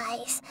see.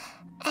 Otherwise,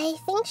 I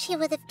think she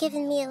would have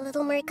given me a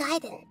little more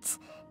guidance,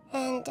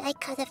 and I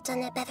could have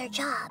done a better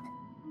job.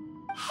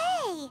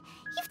 Hey,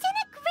 you've done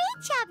a great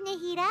job,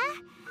 Nahida.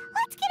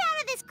 Let's get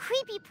out of this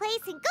creepy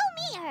place and go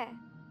meet her.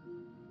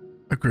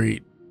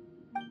 Agreed.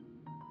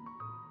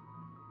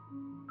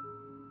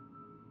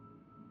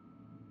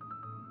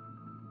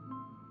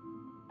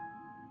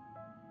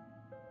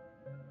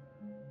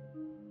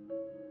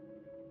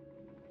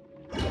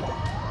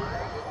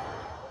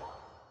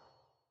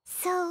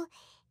 So,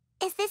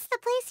 is this the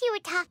place you were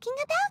talking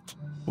about?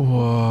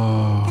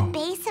 Whoa. The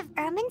base of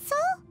Irminsul?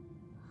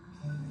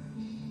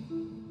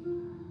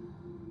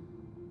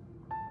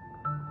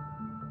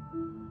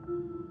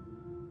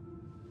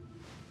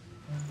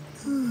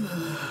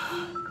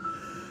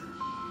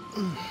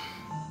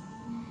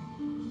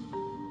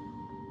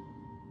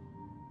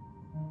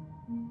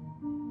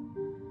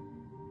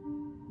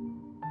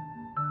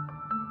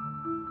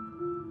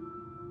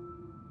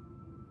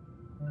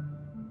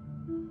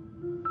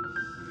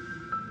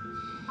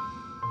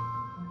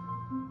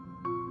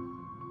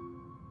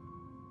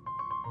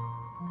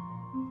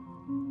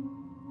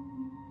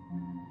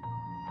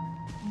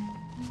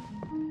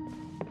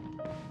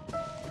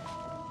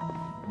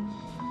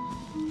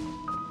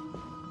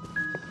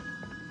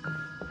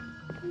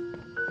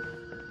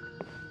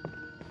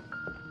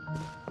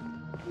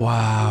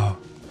 Wow.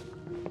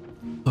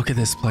 Look at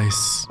this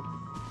place.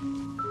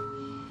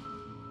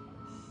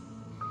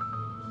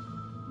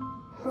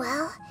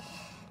 Well,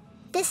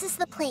 this is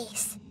the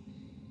place.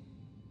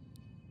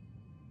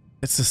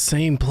 It's the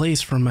same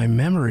place from my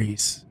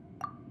memories.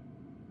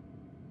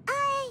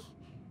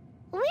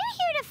 We're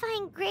here to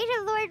find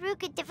Greater Lord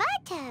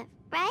Rukkhadevata,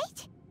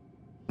 right?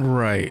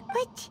 Right.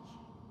 But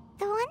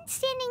the one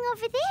standing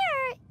over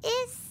there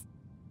is...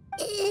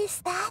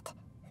 Is that...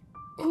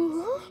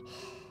 me?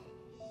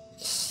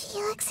 She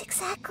looks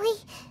exactly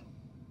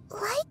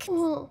like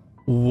me.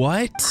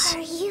 What? Are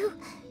you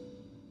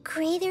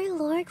Greater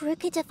Lord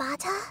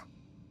Rukkhadevata?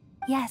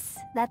 Yes,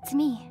 that's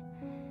me.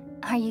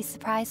 Are you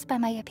surprised by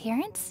my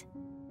appearance?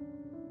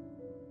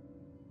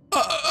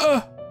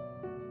 Oh,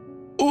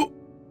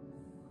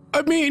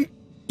 I mean,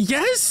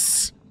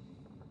 yes?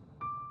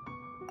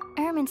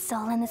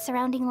 Irminsul and the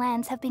surrounding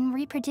lands have been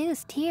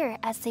reproduced here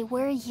as they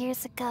were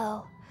years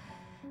ago.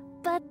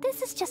 But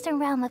this is just a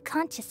realm of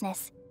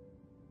consciousness.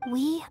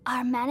 We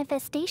are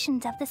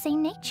manifestations of the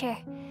same nature.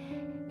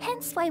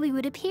 Hence why we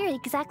would appear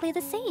exactly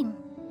the same.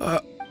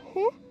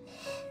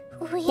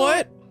 We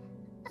What?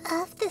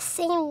 are of the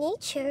same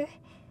nature.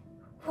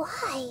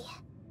 Why?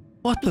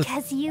 What the?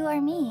 Because you are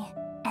me,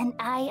 and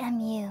I am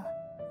you.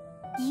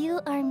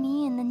 You are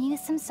me in the new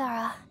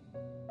samsara.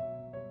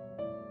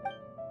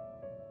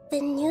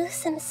 The new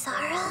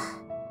samsara?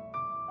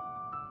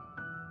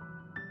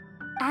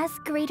 As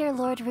Greater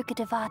Lord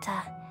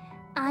Rukkhadevata,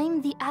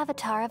 I'm the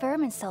avatar of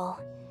Irminsul.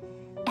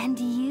 And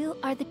you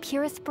are the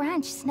purest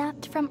branch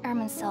snapped from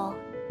Irminsul.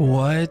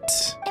 What?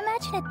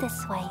 Imagine it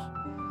this way.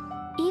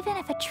 Even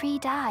if a tree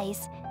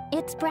dies,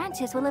 its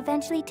branches will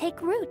eventually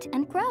take root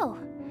and grow.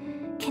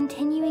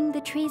 continuing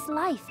the tree's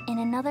life in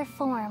another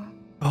form.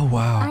 Oh,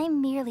 wow.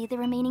 I'm merely the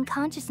remaining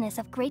consciousness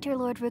of Greater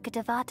Lord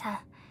Rukkhadevata.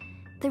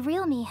 The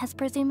real me has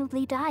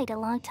presumably died a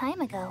long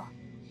time ago.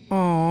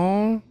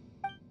 Aww.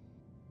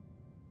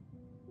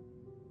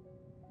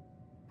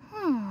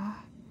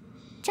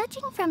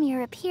 Judging from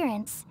your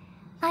appearance,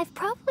 I've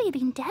probably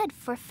been dead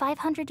for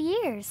 500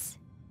 years.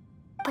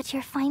 But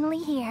you're finally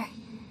here.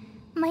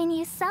 My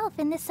new self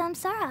in the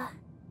samsara.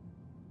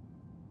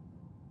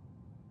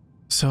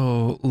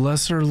 So,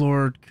 Lesser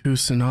Lord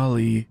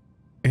Kusanali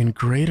and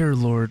Greater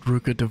Lord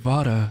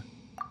Rukkhadevata.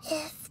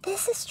 If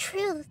this is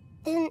true,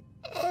 then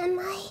am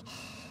I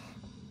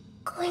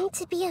going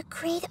to be a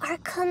great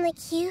Archon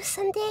like you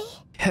someday?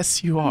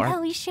 Yes, you are.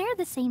 Though we share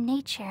the same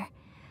nature,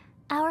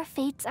 our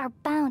fates are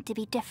bound to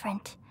be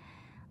different.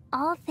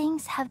 All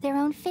things have their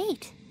own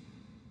fate.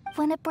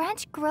 When a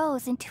branch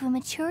grows into a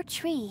mature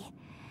tree,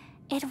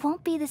 it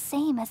won't be the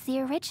same as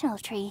the original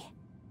tree.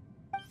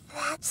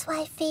 That's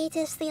why fate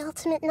is the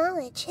ultimate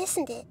knowledge,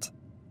 isn't it?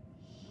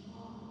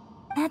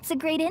 That's a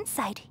great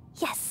insight.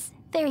 Yes,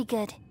 very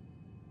good.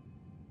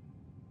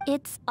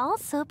 It's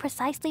also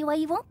precisely why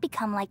you won't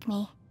become like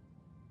me.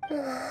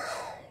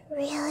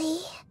 Really?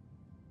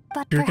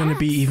 But You're gonna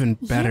be even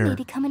better. You may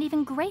become an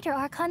even greater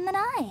Archon than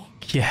I.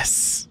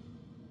 Yes.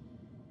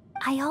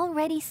 I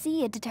already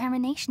see a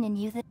determination in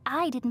you that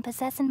I didn't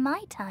possess in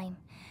my time,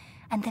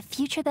 and the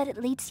future that it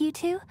leads you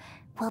to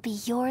will be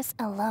yours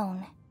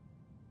alone.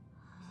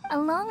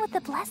 Along with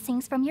the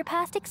blessings from your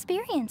past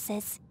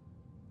experiences.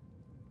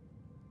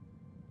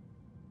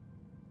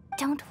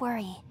 Don't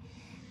worry.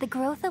 The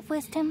growth of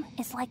wisdom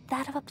is like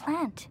that of a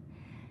plant.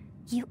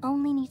 You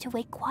only need to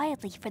wait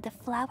quietly for the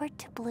flower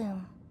to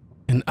bloom.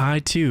 And I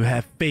too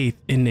have faith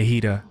in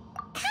Nahida.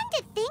 Come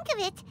to think of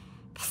it,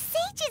 the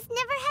sages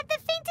never had the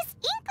faintest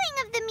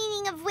inkling of the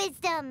meaning of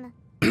wisdom.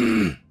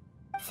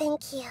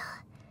 Thank you.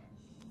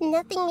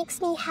 Nothing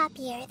makes me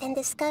happier than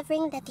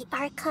discovering that the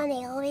Archon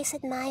I always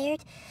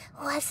admired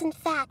was in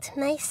fact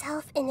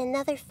myself in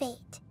another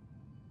fate.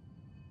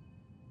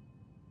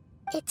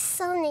 It's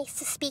so nice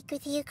to speak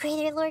with you,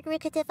 Greater Lord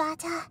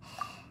Rukkhadevata.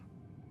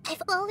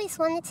 I've always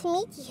wanted to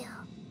meet you.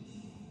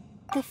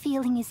 The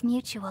feeling is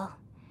mutual.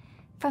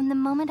 From the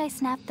moment I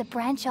snapped the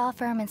branch off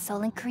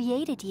Irminsul and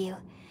created you,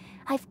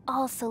 I've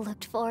also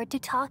looked forward to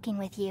talking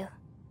with you.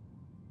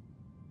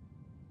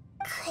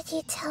 Could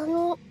you tell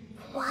me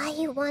why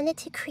you wanted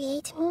to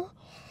create me?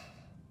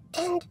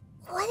 And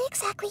what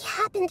exactly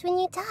happened when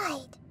you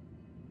died?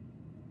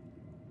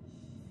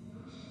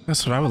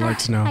 That's what I would like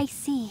to know. I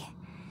see.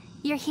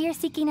 You're here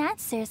seeking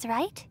answers,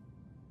 right?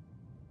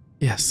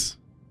 Yes.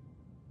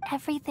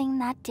 Everything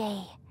that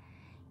day,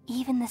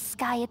 even the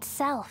sky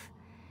itself,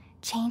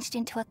 changed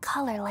into a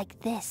color like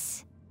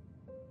this.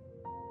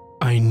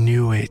 I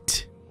knew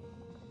it.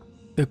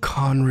 The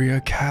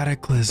Conria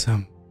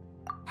Cataclysm.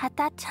 At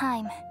that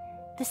time,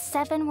 the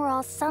seven were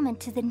all summoned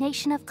to the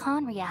nation of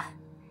Conria.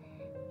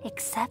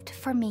 Except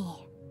for me.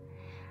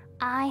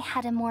 I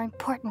had a more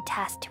important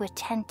task to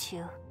attend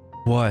to.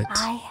 What?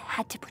 I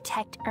had to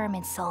protect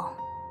Irminsul.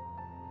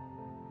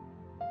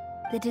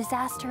 The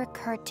disaster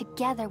occurred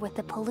together with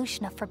the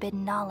pollution of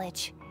forbidden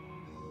knowledge.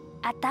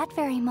 At that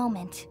very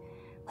moment,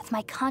 with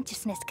my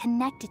consciousness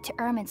connected to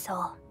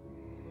Irminsul,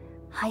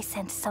 I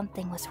sensed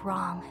something was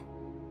wrong.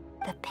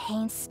 The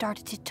pain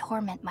started to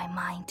torment my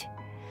mind.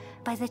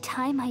 By the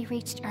time I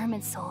reached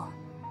Irminsul,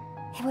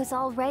 it was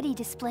already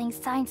displaying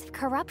signs of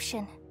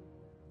corruption.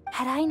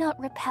 Had I not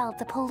repelled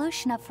the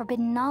pollution of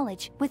forbidden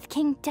knowledge with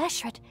King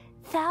Deshret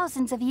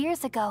thousands of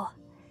years ago,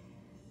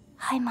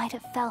 I might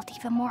have felt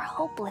even more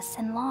hopeless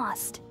and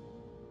lost.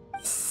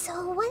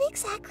 So what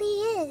exactly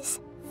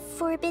is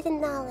forbidden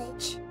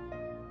knowledge?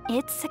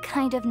 It's a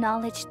kind of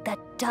knowledge that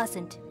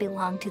doesn't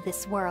belong to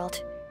this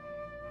world,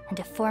 and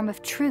a form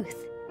of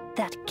truth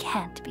that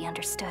can't be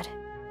understood.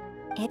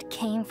 It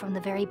came from the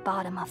very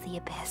bottom of the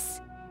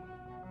abyss.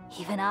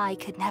 Even I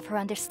could never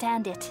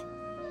understand it.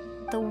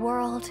 The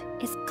world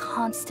is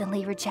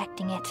constantly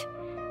rejecting it,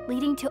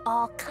 leading to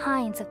all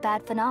kinds of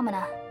bad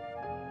phenomena.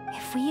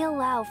 If we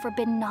allow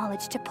forbidden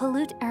knowledge to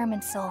pollute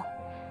Irminsul,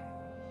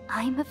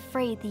 I'm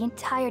afraid the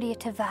entirety of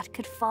Teyvat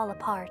could fall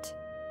apart.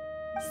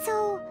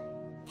 So,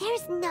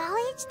 there's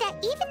knowledge that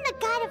even the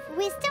God of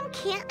Wisdom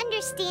can't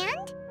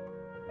understand?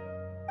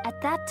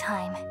 At that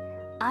time,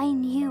 I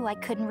knew I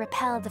couldn't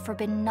repel the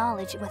forbidden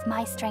knowledge with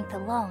my strength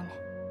alone.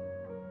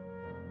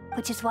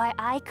 Which is why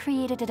I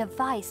created a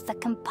device that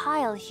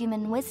compiled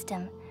human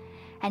wisdom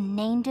and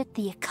named it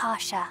the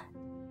Akasha.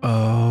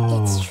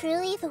 Oh. It's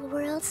truly the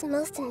world's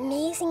most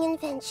amazing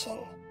invention.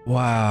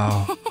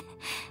 Wow.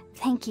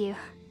 Thank you.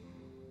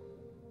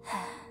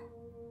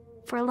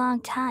 For a long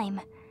time,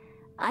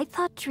 I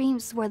thought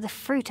dreams were the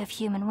fruit of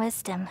human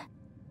wisdom.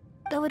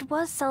 Though it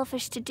was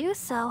selfish to do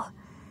so,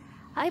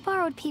 I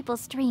borrowed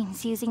people's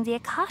dreams using the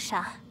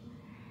Akasha.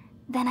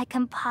 Then I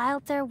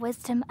compiled their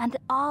wisdom and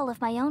all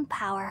of my own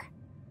power.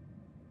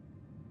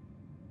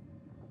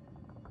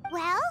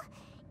 Well,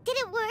 did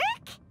it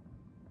work?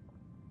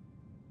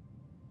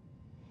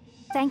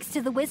 Thanks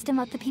to the wisdom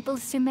of the people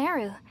of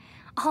Sumeru,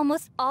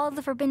 almost all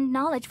the forbidden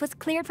knowledge was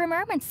cleared from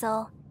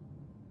Irminsul.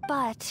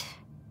 But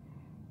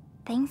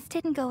things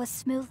didn't go as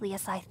smoothly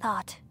as I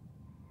thought.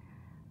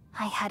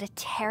 I had a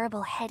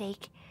terrible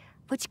headache,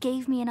 which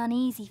gave me an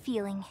uneasy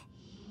feeling.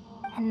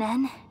 And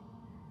then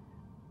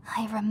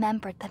I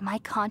remembered that my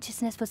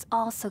consciousness was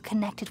also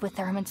connected with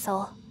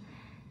Irminsul.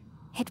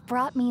 It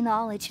brought me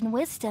knowledge and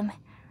wisdom,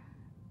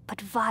 but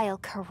vile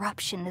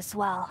corruption as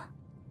well.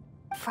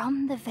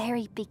 From the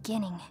very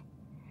beginning,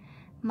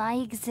 my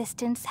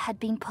existence had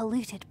been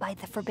polluted by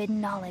the forbidden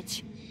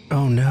knowledge.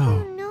 Oh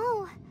no. Oh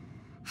no.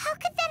 How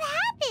could that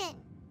happen?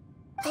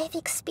 I've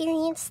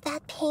experienced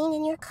that pain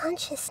in your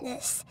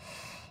consciousness.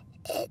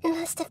 It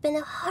must have been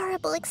a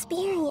horrible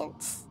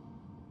experience.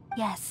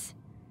 Yes,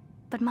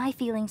 but my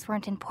feelings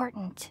weren't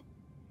important.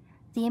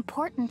 The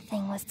important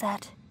thing was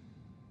that...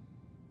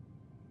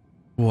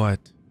 What?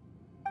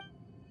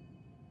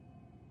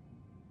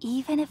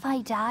 Even if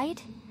I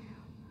died,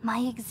 my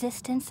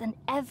existence and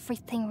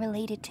everything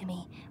related to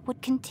me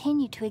would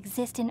continue to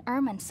exist in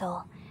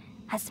Irminsul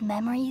as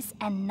memories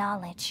and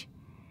knowledge,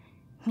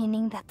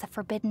 meaning that the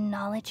forbidden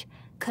knowledge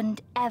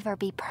couldn't ever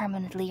be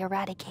permanently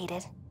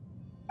eradicated.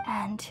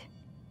 And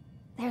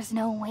there's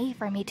no way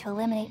for me to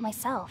eliminate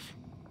myself.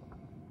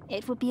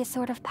 It would be a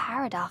sort of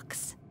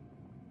paradox.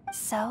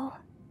 So,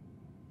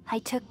 I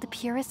took the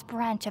purest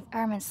branch of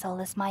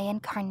Irminsul as my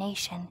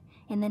incarnation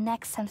in the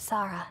next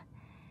samsara,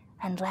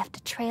 and left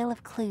a trail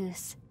of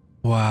clues.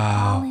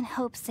 Wow. All in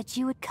hopes that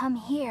you would come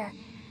here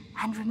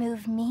and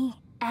remove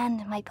me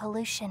and my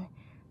pollution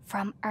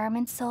from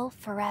Irminsul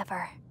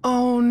forever.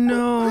 Oh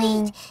no.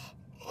 Wait,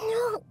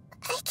 no,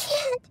 I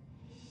can't.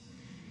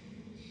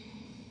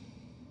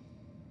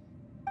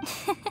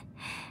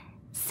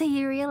 So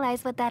you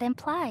realize what that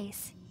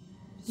implies?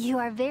 You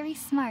are very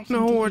smart.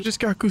 No, indeed. I just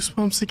got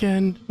goosebumps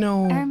again.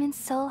 No.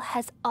 Irminsul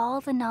has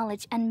all the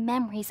knowledge and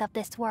memories of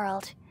this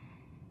world.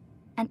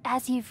 And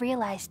as you've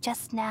realized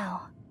just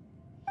now,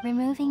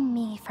 removing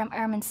me from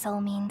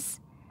Irminsul means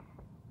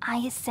I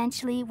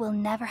essentially will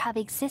never have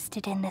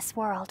existed in this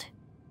world.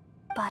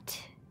 But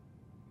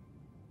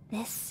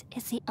this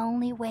is the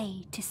only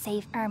way to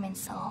save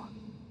Irminsul.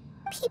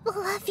 People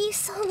love you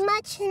so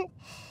much, and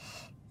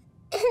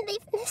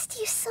they've missed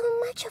you so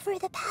much over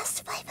the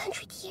past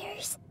 500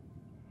 years.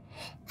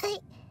 I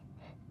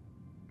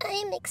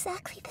am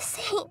exactly the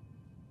same.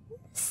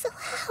 So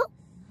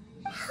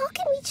how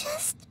can we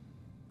just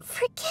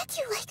forget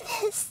you like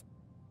this?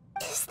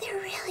 Is there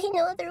really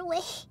no other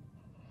way?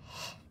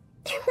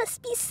 There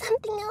must be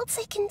something else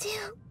I can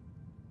do.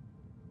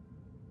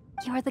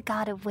 You're the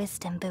god of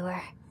wisdom,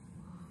 Booer.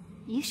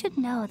 You should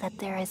know that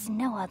there is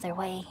no other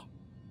way.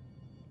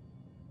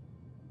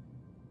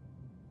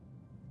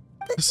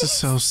 But This is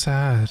so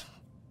sad.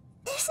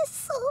 This is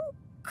so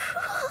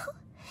cruel.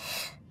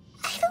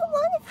 I don't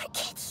want to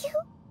forget you.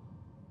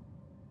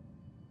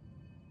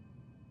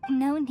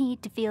 No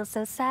need to feel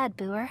so sad,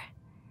 Booer.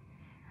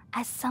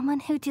 As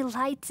someone who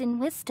delights in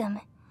wisdom,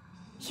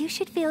 you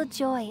should feel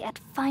joy at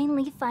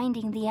finally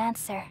finding the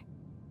answer.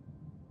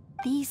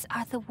 These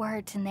are the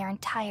words in their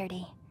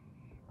entirety.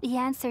 The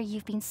answer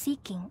you've been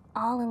seeking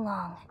all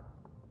along.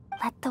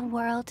 Let the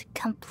world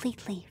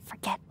completely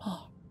forget me.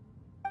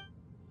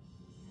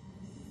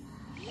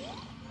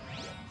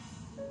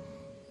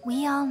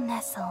 We all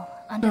nestle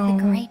under No.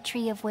 the great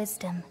tree of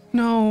wisdom,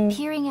 No.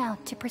 peering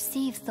out to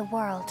perceive the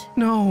world.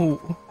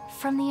 No.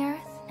 From the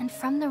earth and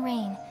from the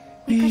rain,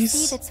 we Please.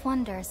 perceive its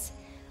wonders,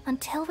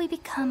 until we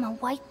become a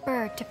white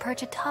bird to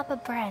perch atop a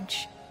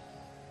branch,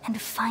 and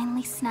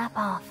finally snap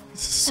off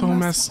This is the so most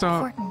messed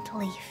up. important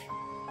leaf.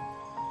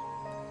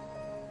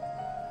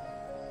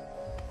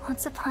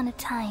 Once upon a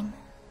time,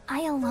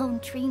 I alone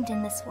dreamed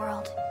in this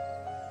world.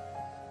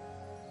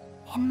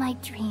 In my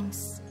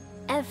dreams,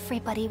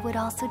 everybody would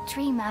also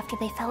dream after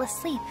they fell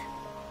asleep.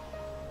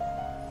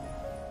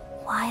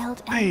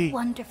 Wild and Hey.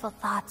 wonderful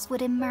thoughts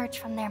would emerge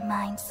from their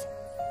minds.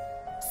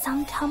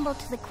 Some tumbled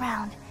to the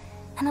ground,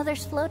 and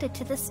others floated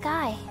to the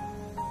sky,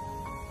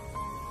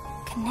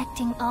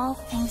 connecting all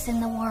things in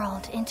the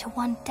world into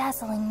one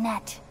dazzling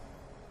net.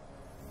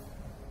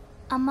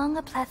 Among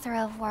a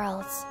plethora of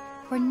worlds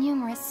were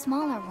numerous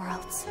smaller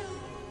worlds,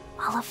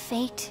 all of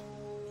fate,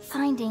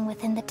 finding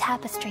within the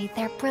tapestry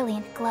their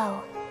brilliant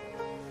glow.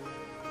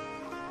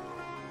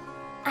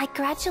 I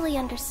gradually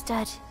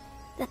understood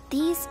that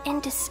these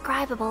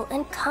indescribable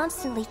and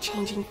constantly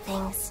changing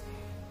things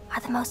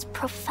are the most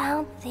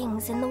profound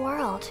things in the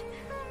world.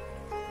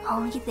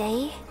 Only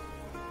they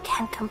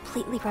can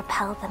completely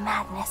repel the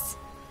madness.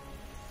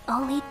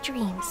 Only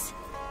dreams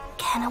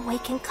can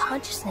awaken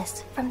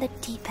consciousness from the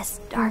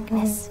deepest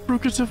darkness.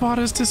 Ruka Teyvat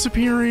is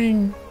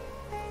disappearing.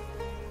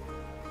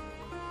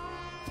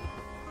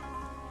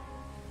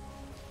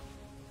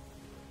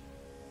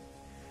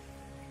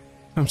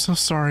 I'm so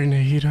sorry,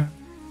 Nahida.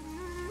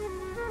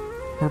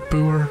 Or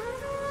Booer.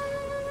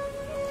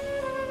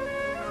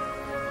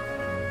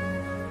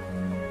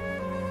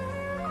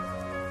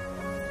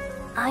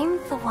 I'm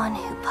the one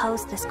who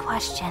posed this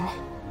question,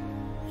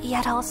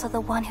 yet also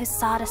the one who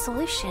sought a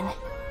solution.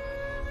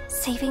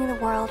 Saving the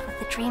world with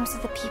the dreams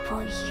of the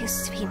people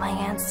used to be my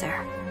answer.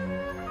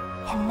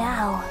 And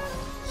now,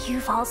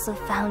 you've also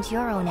found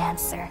your own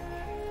answer,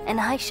 and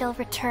I shall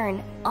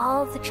return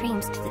all the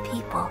dreams to the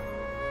people.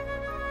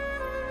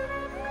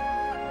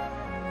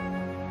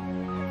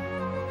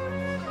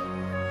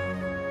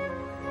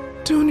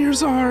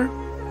 Dunyarzar.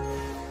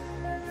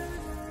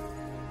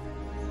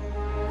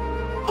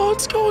 Oh,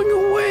 it's going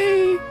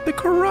away! The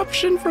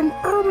corruption from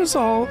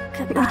Urbazal.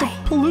 Goodbye, Or the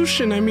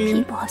pollution, I mean.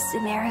 people of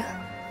Sumeru.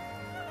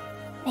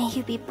 May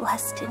you be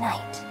blessed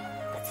tonight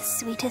with the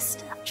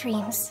sweetest of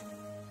dreams.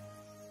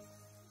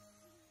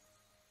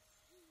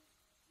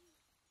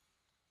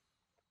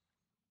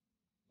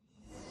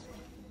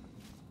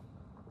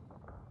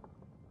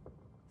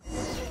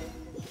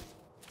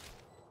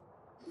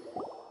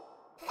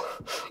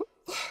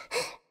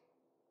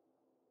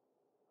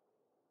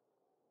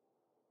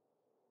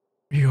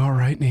 Are you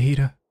alright,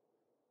 Nahida?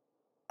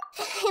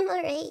 I'm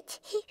alright.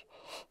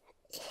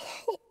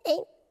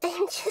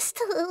 I'm just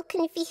a little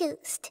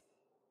confused.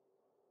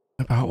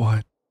 About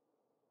what?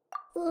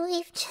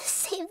 We've just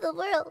saved the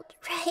world,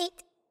 right?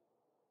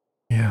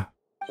 Yeah.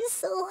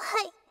 So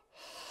why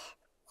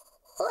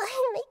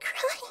am I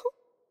crying?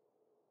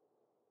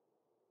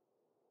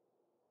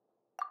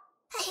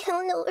 I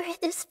don't know where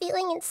this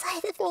feeling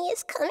inside of me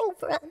is coming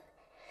from,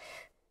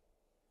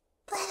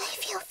 but I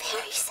feel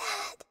very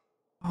sad.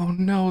 Oh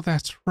no,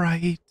 that's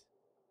right.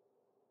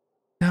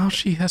 Now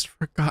she has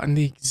forgotten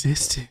the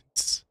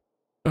existence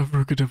of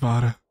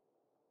Rukkhadevata.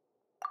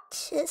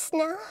 Just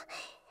now,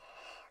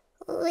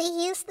 we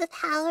used the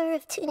power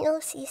of two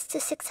gnosis to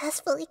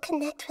successfully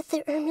connect with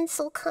the Ermin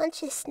soul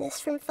consciousness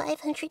from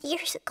 500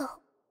 years ago.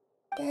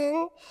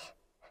 Then,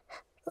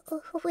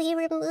 we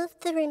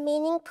removed the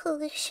remaining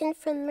pollution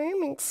from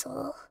Ermin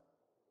soul.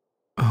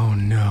 Oh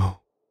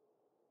no.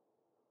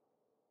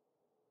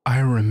 I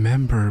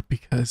remember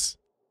because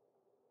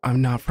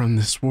I'm not from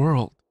this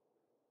world.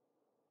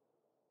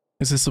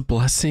 Is this a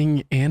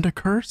blessing and a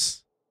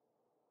curse?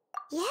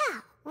 Yeah,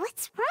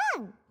 what's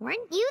wrong?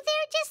 Weren't you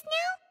there just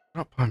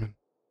now? Oh, Paimon.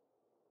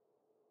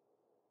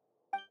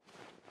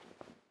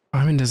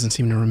 Paimon doesn't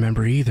seem to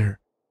remember either.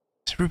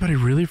 Has everybody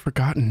really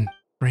forgotten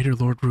Greater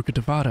Lord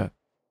Rukkhadevata?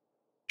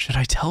 Should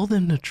I tell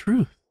them the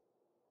truth?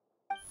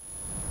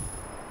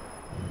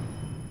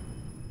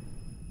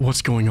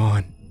 What's going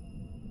on?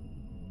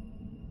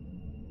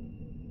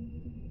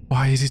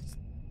 Why is it...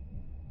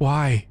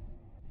 Why?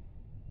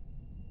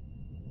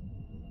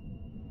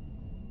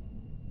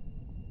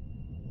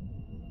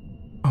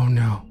 Oh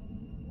no.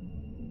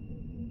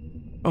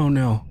 Oh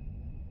no.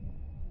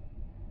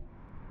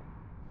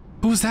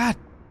 Who's that?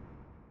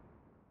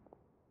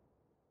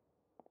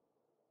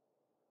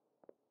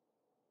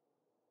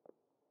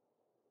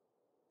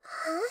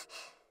 Huh?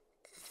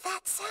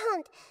 That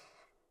sound.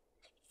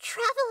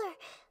 Traveler!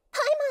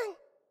 Paimon!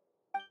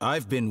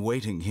 I've been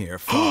waiting here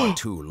far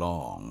too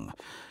long.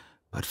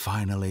 But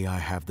finally I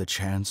have the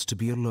chance to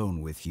be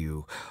alone with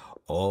you.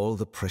 All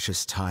the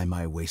precious time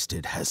I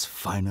wasted has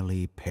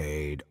finally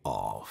paid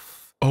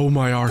off. Oh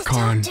my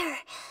Archon. Doctor!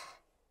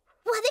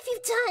 What have you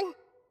done?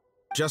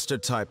 Just a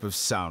type of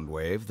sound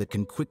wave that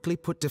can quickly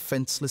put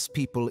defenseless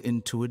people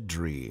into a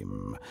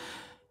dream.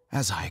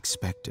 As I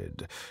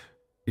expected,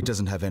 it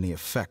doesn't have any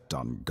effect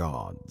on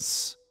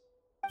gods.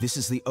 This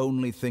is the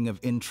only thing of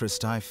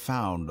interest I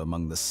found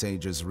among the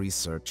sage's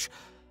research.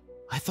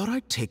 I thought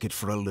I'd take it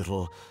for a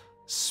little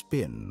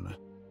spin.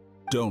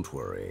 Don't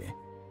worry.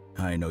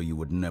 I know you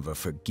would never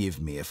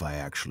forgive me if I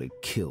actually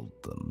killed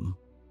them.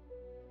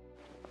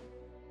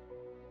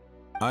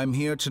 I'm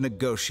here to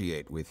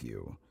negotiate with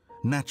you.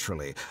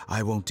 Naturally,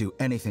 I won't do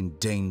anything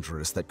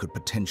dangerous that could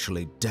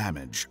potentially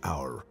damage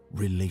our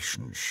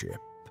relationship.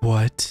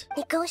 What?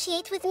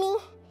 Negotiate with me?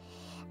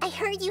 I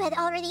heard you had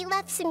already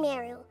left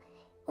Sumeru.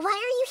 Why are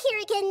you here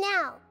again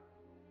now?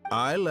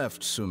 I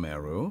left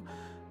Sumeru,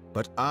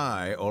 but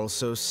I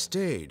also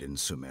stayed in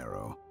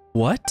Sumeru.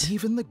 What?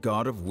 Even the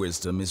God of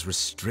Wisdom is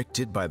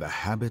restricted by the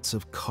habits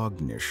of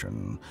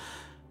cognition.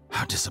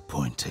 How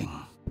disappointing.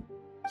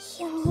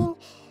 You mean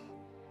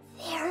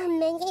there are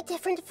many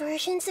different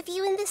versions of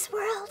you in this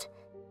world?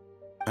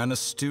 An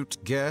astute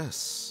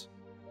guess.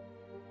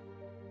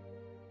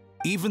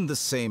 Even the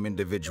same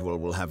individual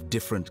will have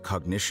different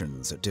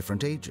cognitions at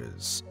different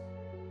ages.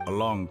 A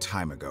long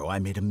time ago, I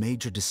made a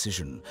major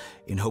decision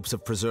in hopes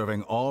of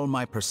preserving all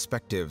my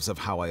perspectives of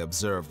how I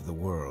observed the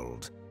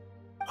world.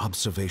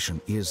 Observation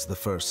is the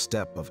first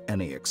step of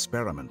any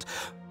experiment,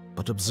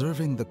 but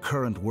observing the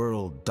current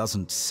world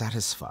doesn't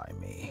satisfy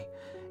me.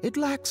 It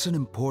lacks an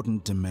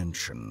important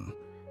dimension,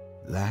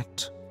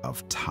 that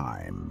of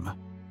time.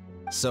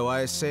 So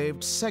I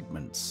saved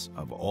segments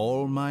of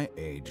all my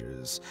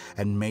ages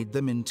and made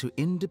them into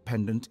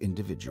independent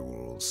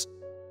individuals.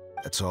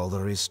 That's all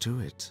there is to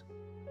it.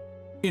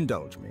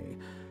 Indulge me.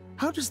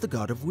 How does the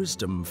God of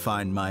Wisdom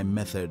find my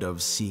method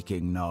of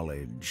seeking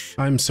knowledge?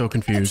 I'm so It's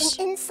confused.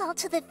 an insult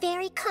to the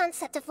very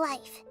concept of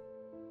life.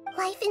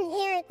 Life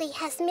inherently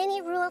has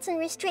many rules and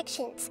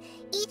restrictions,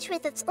 each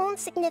with its own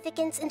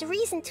significance and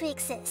reason to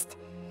exist.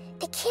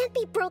 They can't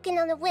be broken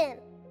on a whim.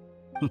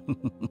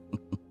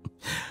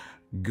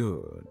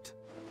 Good.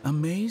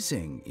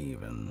 Amazing,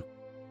 even.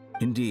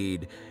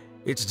 Indeed,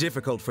 it's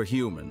difficult for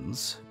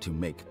humans to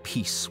make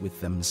peace with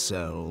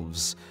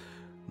themselves,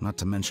 not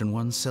to mention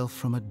oneself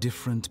from a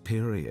different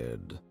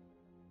period.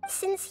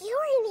 Since you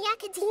were in the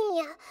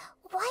academia,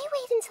 why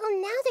wait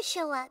until now to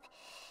show up?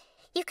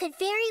 You could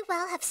very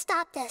well have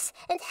stopped us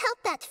and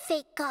helped that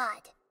fake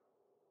god.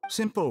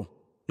 Simple.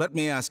 Let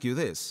me ask you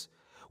this.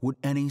 Would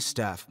any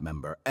staff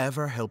member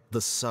ever help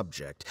the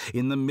subject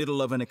in the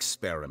middle of an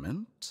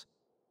experiment?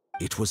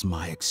 It was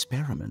my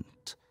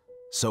experiment.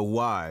 So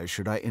why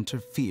should I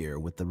interfere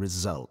with the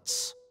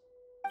results?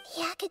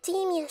 The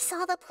academia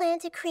saw the plan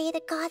to create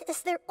a god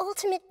as their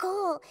ultimate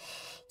goal,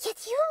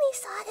 yet you only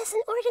saw it as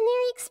an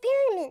ordinary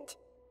experiment.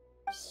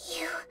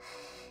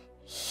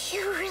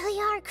 You really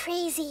are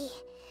crazy.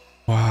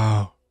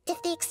 Wow.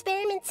 If the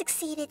experiment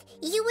succeeded,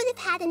 you would have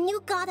had a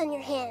new god on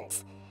your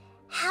hands.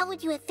 How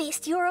would you have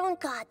faced your own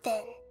god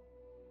then?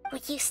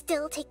 Would you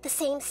still take the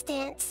same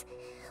stance?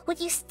 Would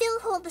you still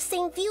hold the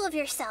same view of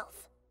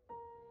yourself?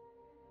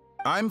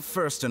 I'm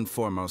first and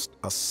foremost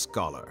a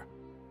scholar.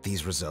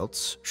 These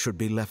results should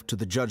be left to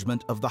the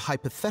judgment of the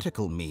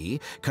hypothetical me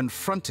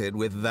confronted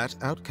with that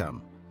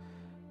outcome.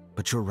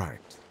 But you're right.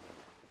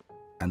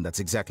 And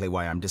that's exactly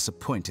why I'm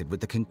disappointed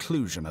with the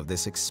conclusion of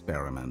this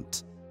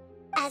experiment.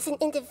 As an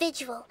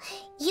individual,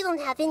 you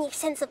don't have any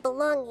sense of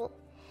belonging.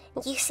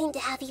 You seem to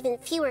have even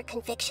fewer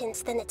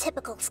convictions than a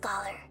typical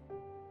scholar.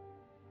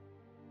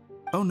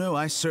 Oh no,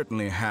 I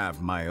certainly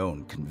have my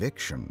own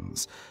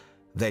convictions.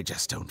 They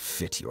just don't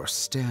fit your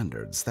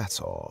standards, that's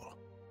all.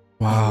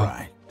 Wow. All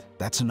right,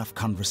 that's enough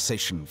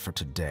conversation for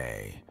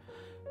today.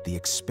 The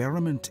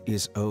experiment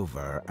is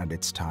over, and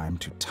it's time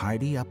to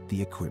tidy up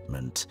the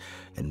equipment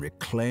and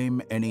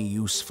reclaim any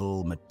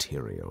useful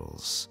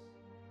materials.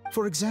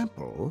 For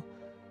example,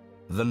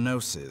 the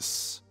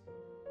Gnosis.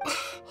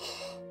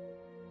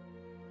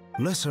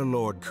 Lesser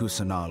Lord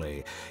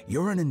Kusanali,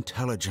 you're an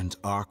intelligent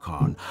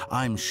Archon.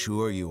 I'm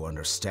sure you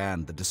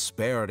understand the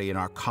disparity in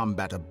our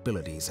combat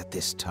abilities at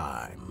this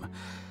time.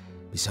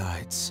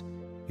 Besides,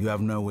 you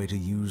have no way to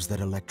use that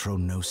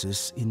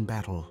Electro-Gnosis in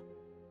battle.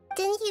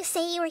 Didn't you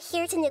say you were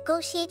here to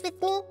negotiate with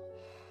me?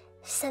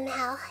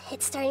 Somehow,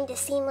 it's starting to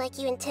seem like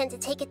you intend to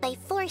take it by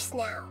force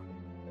now.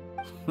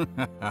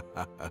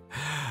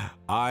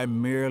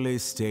 I'm merely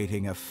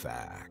stating a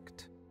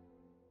fact.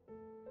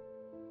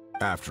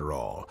 After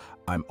all,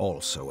 I'm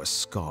also a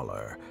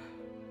scholar.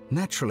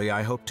 Naturally,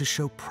 I hope to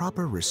show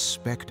proper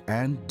respect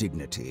and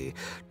dignity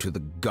to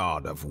the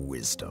God of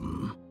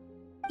Wisdom.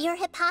 Your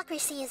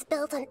hypocrisy is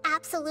built on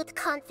absolute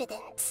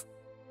confidence.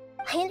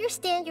 I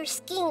understand your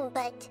scheme,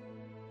 but...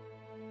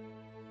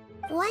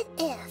 what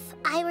if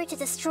I were to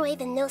destroy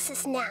the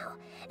Gnosis now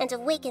and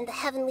awaken the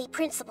heavenly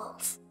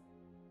principles?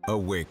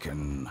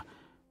 Awaken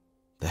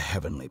the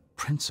heavenly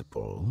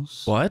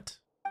principles? What?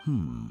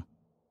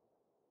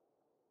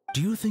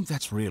 Do you think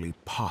that's really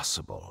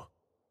possible?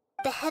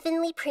 The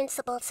heavenly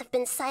principles have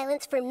been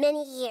silent for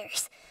many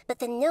years, but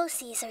the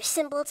Gnosis are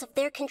symbols of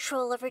their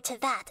control over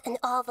Teyvat and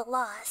all the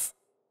laws.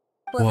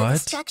 Will the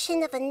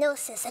destruction of a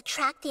Gnosis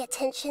attract the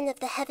attention of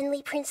the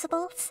heavenly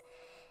principles?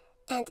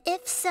 And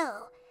if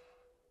so,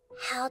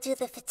 how do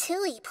the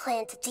Fatui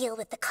plan to deal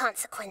with the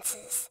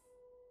consequences?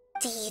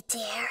 Do you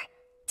dare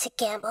to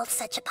gamble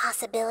such a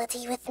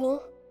possibility with me?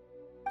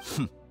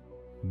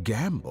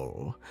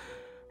 Gamble?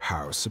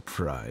 How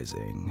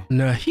surprising.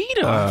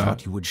 Nahida! I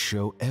thought you would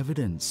show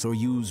evidence or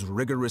use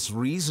rigorous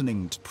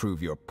reasoning to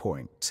prove your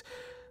point.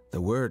 The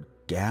word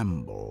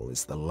gamble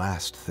is the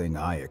last thing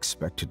I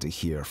expected to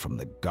hear from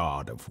the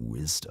God of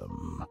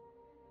Wisdom.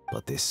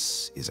 But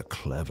this is a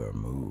clever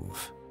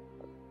move.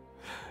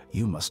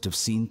 You must have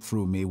seen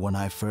through me when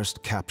I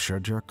first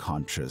captured your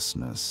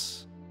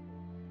consciousness.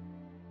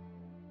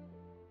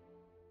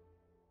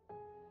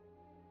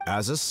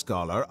 As a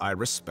scholar, I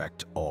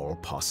respect all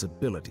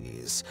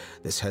possibilities.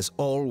 This has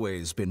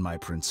always been my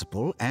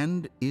principle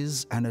and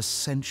is an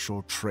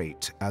essential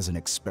trait as an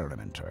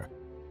experimenter.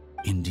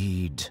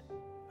 Indeed,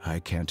 I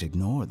can't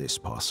ignore this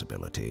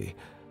possibility.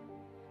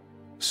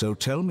 So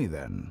tell me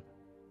then,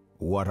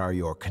 what are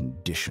your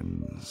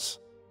conditions?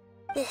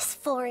 This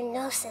foreign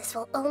Gnosis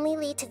will only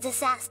lead to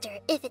disaster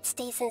if it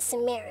stays in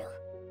Sumeru.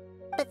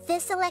 But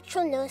this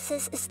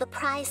Electro-Gnosis is the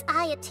prize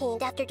I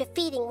obtained after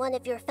defeating one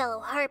of your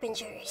fellow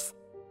Harbingers.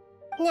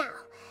 Now,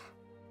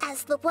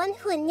 as the one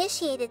who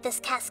initiated this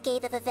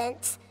cascade of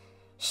events,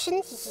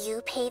 shouldn't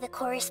you pay the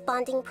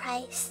corresponding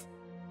price?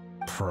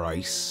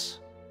 Price?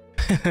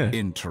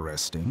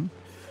 Interesting.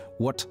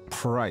 What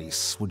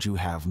price would you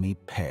have me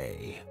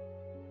pay?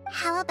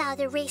 How about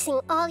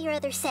erasing all your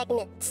other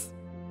segments?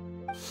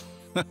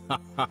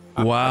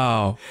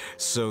 Wow.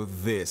 So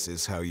this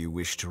is how you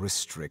wish to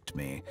restrict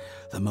me,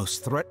 the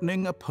most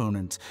threatening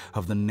opponent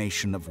of the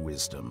Nation of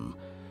Wisdom.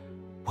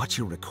 What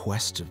you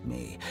request of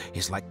me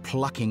is like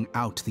plucking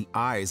out the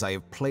eyes I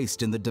have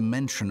placed in the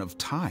dimension of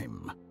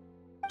time.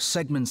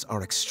 Segments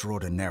are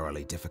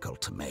extraordinarily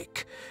difficult to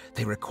make.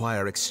 They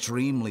require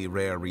extremely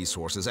rare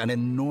resources and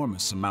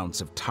enormous amounts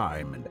of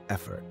time and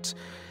effort.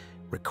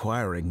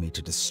 requiring me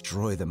to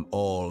destroy them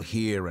all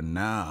here and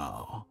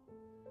now.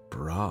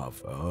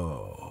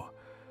 Bravo.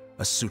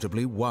 A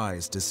suitably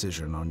wise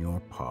decision on your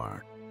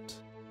part.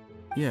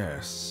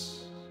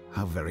 Yes,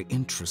 how very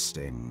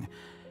interesting.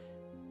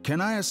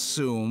 Can I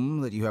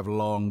assume that you have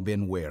long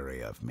been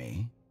wary of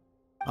me?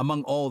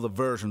 Among all the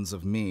versions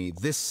of me,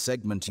 this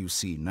segment you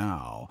see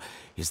now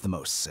is the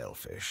most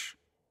selfish.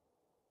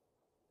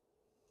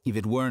 If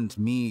it weren't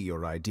me,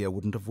 your idea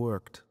wouldn't have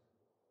worked.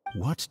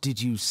 What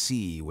did you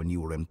see when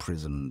you were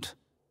imprisoned?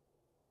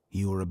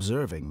 You were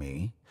observing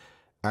me,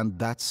 and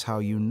that's how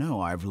you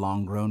know I've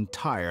long grown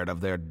tired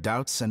of their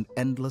doubts and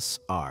endless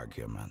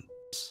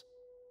arguments.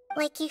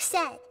 Like you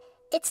said,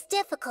 it's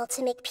difficult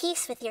to make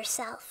peace with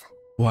yourself.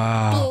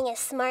 Wow. Being as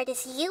smart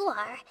as you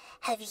are,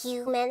 have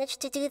you managed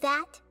to do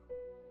that?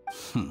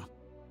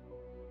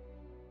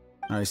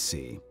 I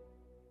see.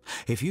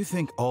 If you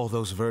think all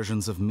those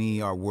versions of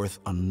me are worth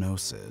a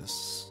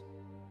gnosis,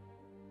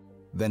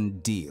 then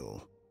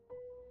deal.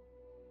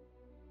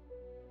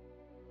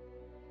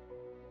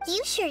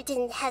 You sure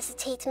didn't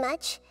hesitate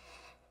much.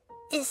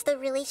 Is the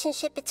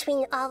relationship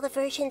between all the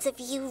versions of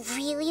you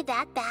really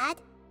that bad?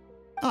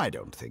 I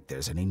don't think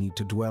there's any need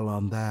to dwell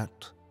on that.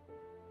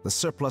 The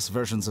surplus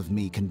versions of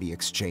me can be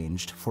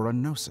exchanged for a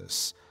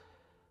gnosis.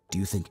 Do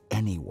you think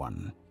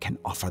anyone can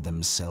offer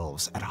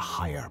themselves at a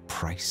higher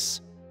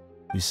price?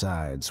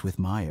 Besides, with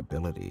my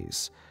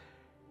abilities,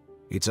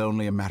 it's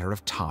only a matter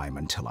of time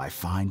until I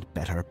find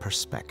better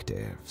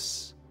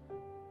perspectives.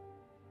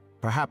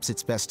 Perhaps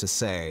it's best to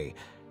say,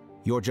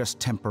 you're just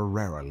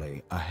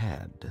temporarily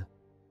ahead.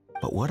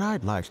 But what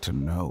I'd like to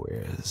know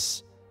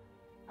is,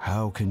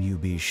 how can you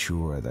be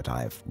sure that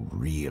I've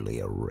really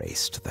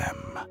erased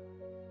them?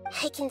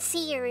 I can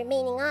see your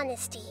remaining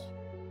honesty.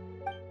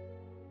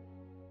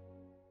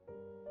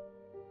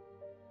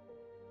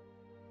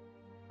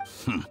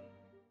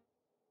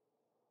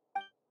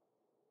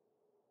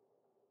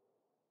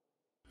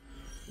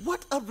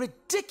 What a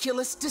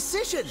ridiculous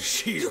decision!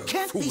 You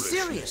can't be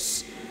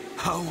serious!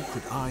 How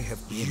could I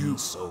have been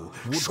so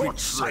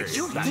short-sighted?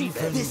 You think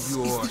this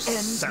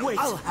is the end? Wait,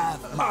 I'll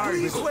have my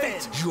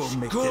revenge! You'll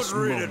make this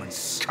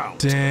moment count.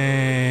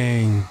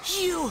 Dang.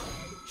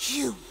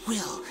 You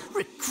will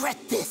regret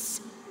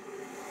this!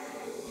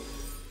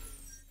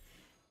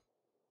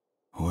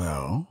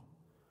 Well,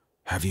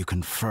 have you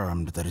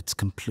confirmed that it's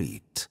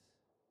complete?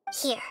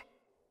 Here,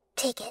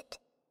 take it.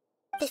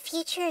 The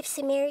future of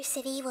Sumeru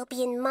City will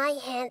be in my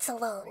hands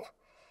alone.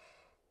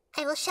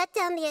 I will shut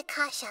down the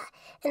Akasha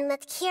and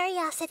let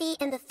curiosity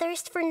and the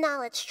thirst for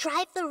knowledge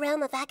drive the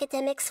realm of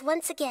academics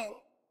once again.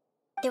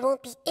 There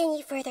won't be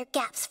any further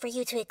gaps for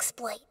you to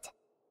exploit.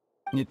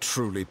 It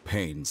truly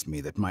pains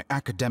me that my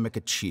academic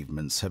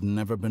achievements have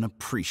never been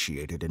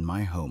appreciated in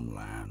my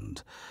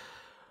homeland.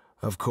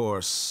 Of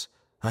course,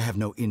 I have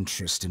no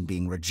interest in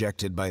being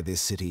rejected by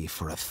this city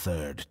for a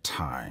third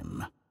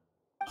time.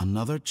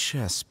 Another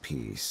chess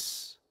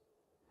piece.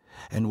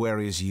 And where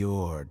is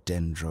your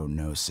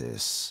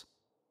dendronosis?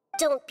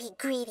 Don't be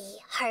greedy,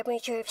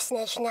 Harbinger of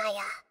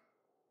Snezhnaya.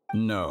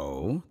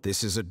 No,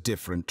 this is a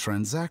different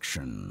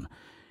transaction.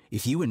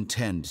 If you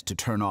intend to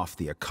turn off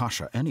the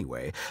Akasha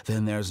anyway,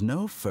 then there's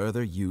no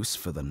further use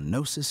for the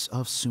Gnosis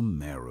of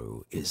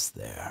Sumeru, is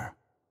there?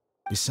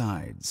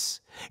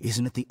 Besides,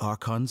 isn't it the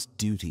Archon's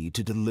duty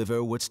to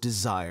deliver what's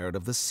desired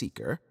of the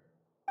Seeker?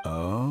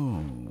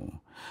 Oh,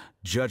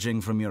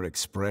 judging from your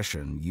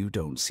expression, you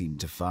don't seem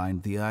to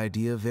find the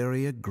idea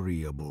very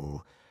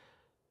agreeable.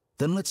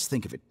 Then let's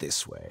think of it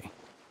this way.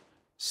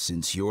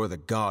 Since you're the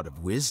god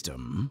of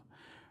wisdom,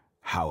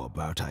 how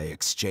about I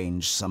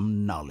exchange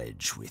some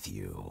knowledge with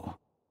you?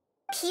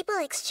 People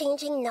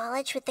exchanging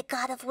knowledge with the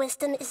god of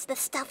wisdom is the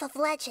stuff of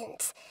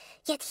legends.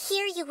 Yet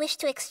here you wish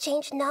to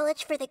exchange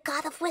knowledge for the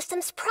god of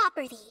wisdom's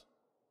property.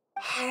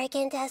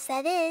 Arrogant as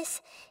that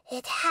is,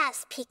 it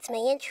has piqued my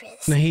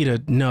interest.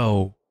 Nahida,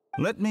 no.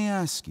 Let me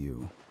ask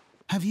you,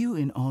 have you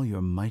in all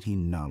your mighty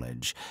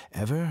knowledge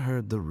ever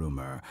heard the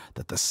rumor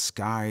that the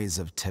skies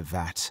of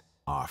Teyvat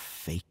are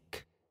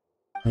fake?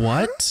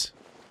 What?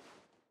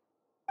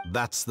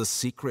 That's the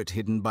secret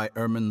hidden by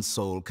Ermin's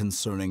soul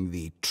concerning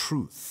the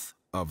truth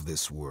of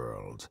this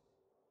world.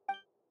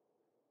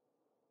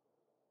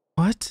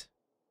 What?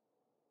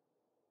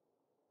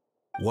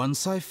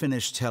 Once I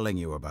finish telling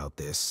you about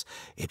this,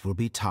 it will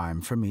be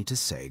time for me to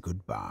say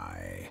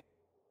goodbye.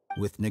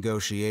 With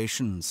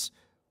negotiations,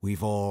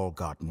 we've all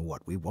gotten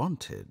what we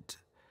wanted.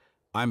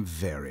 I'm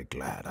very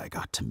glad I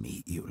got to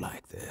meet you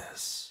like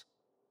this.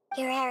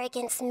 Your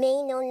arrogance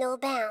may know no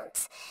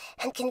bounds,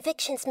 and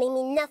convictions may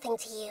mean nothing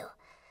to you.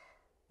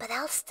 But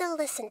I'll still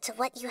listen to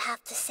what you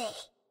have to say.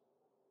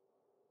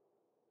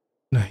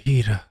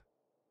 Nahida,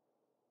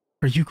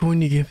 are you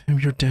going to give him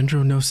your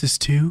dendronosis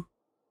too?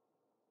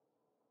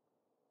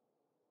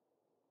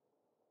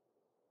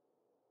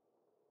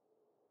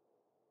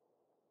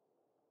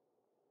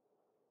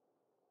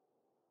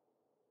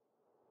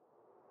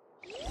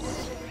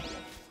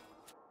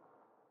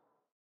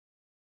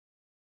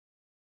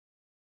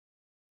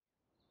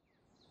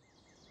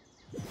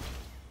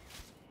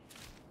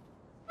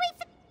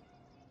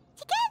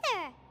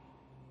 Together!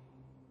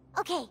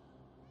 Okay.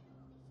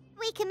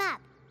 Wake him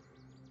up.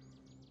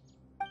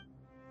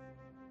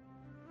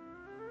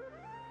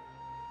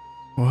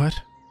 What?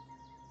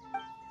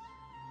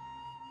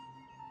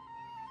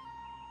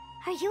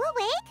 Are you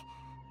awake?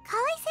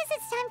 Kale says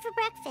it's time for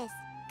breakfast.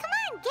 Come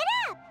on, get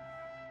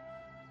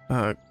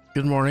up!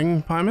 Good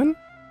morning, Paimon?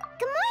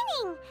 Good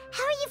morning!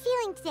 How are you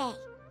feeling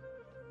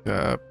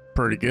today?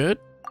 Pretty good.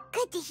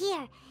 Good to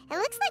hear. It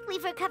looks like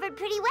we've recovered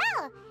pretty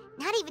well.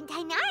 Not even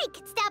Tighnari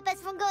could stop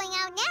us from going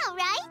out now,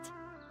 right?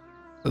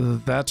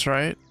 That's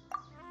right.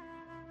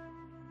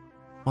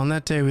 On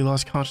that day, we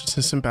lost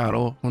consciousness in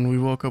battle. When we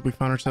woke up, we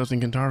found ourselves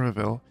in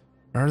Gandharvaville.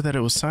 I heard that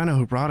it was Sino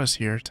who brought us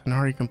here.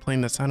 Tighnari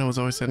complained that Sino was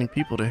always sending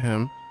people to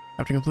him.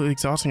 After completely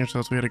exhausting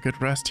ourselves, we had a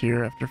good rest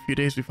here. After a few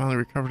days, we finally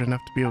recovered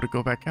enough to be able to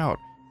go back out.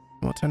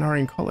 While Tighnari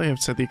and Kale have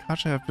said the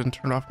Akasha have been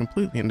turned off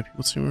completely and the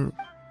people Sumeru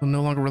will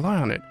no longer rely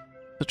on it.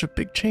 Such a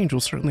big change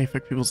will certainly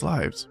affect people's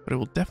lives, but it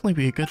will definitely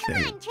be a good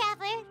thing. Come on,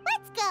 Traveler,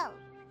 let's go!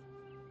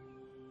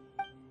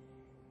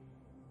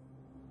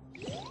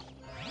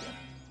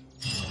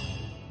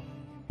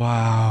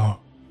 Wow.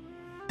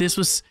 This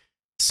was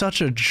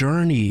such a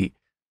journey,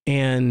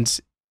 and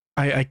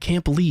I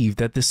can't believe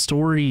that this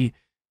story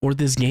or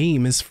this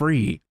game is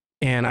free.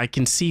 And I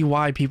can see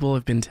why people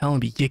have been telling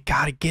me, you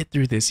gotta get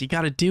through this, you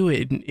gotta do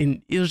it.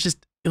 And it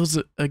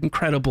was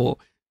incredible.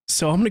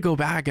 So I'm gonna go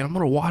back and I'm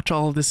gonna watch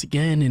all of this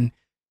again, and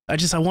I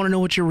want to know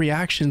what your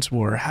reactions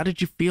were. How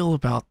did you feel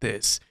about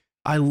this?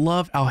 I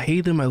love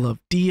Alhaitham, I love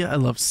Dia, I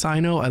love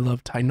Sino, I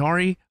love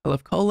Tighnari, I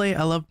love Kale,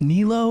 I love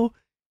Nilo,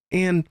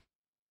 and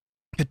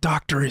the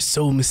Doctor is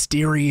so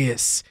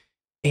mysterious.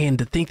 And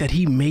to think that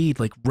he made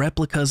like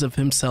replicas of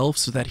himself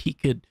so that he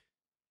could,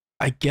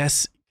 I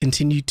guess,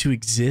 continue to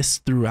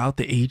exist throughout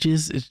the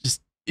ages,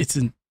 it's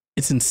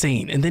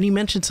insane. And then he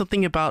mentioned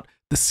something about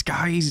the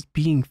skies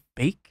being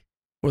fake,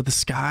 or the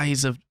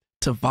skies of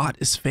Teyvat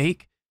is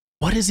fake.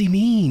 What does he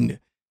mean?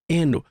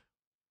 And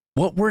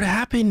what were to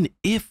happen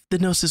if the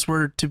Gnosis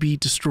were to be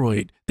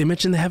destroyed? They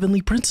mentioned the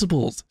heavenly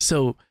principles.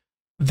 So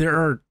there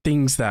are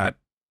things that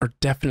are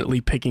definitely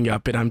picking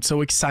up, and I'm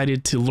so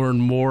excited to learn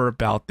more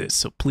about this.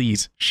 So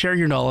please share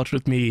your knowledge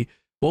with me.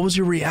 What was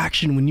your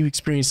reaction when you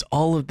experienced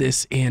all of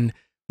this? And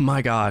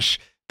my gosh,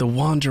 the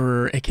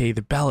Wanderer, aka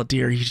the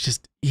Balladeer,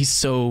 he's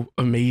so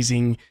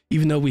amazing.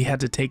 Even though we had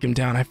to take him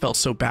down, I felt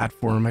so bad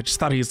for him. I just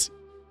thought he's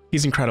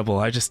incredible.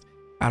 I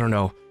don't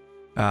know.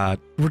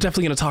 We're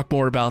definitely going to talk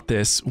more about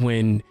this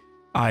when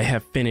I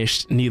have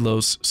finished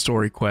Nilo's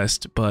story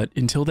quest. But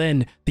until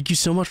then, thank you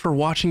so much for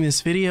watching this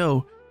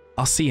video.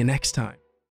 I'll see you next time.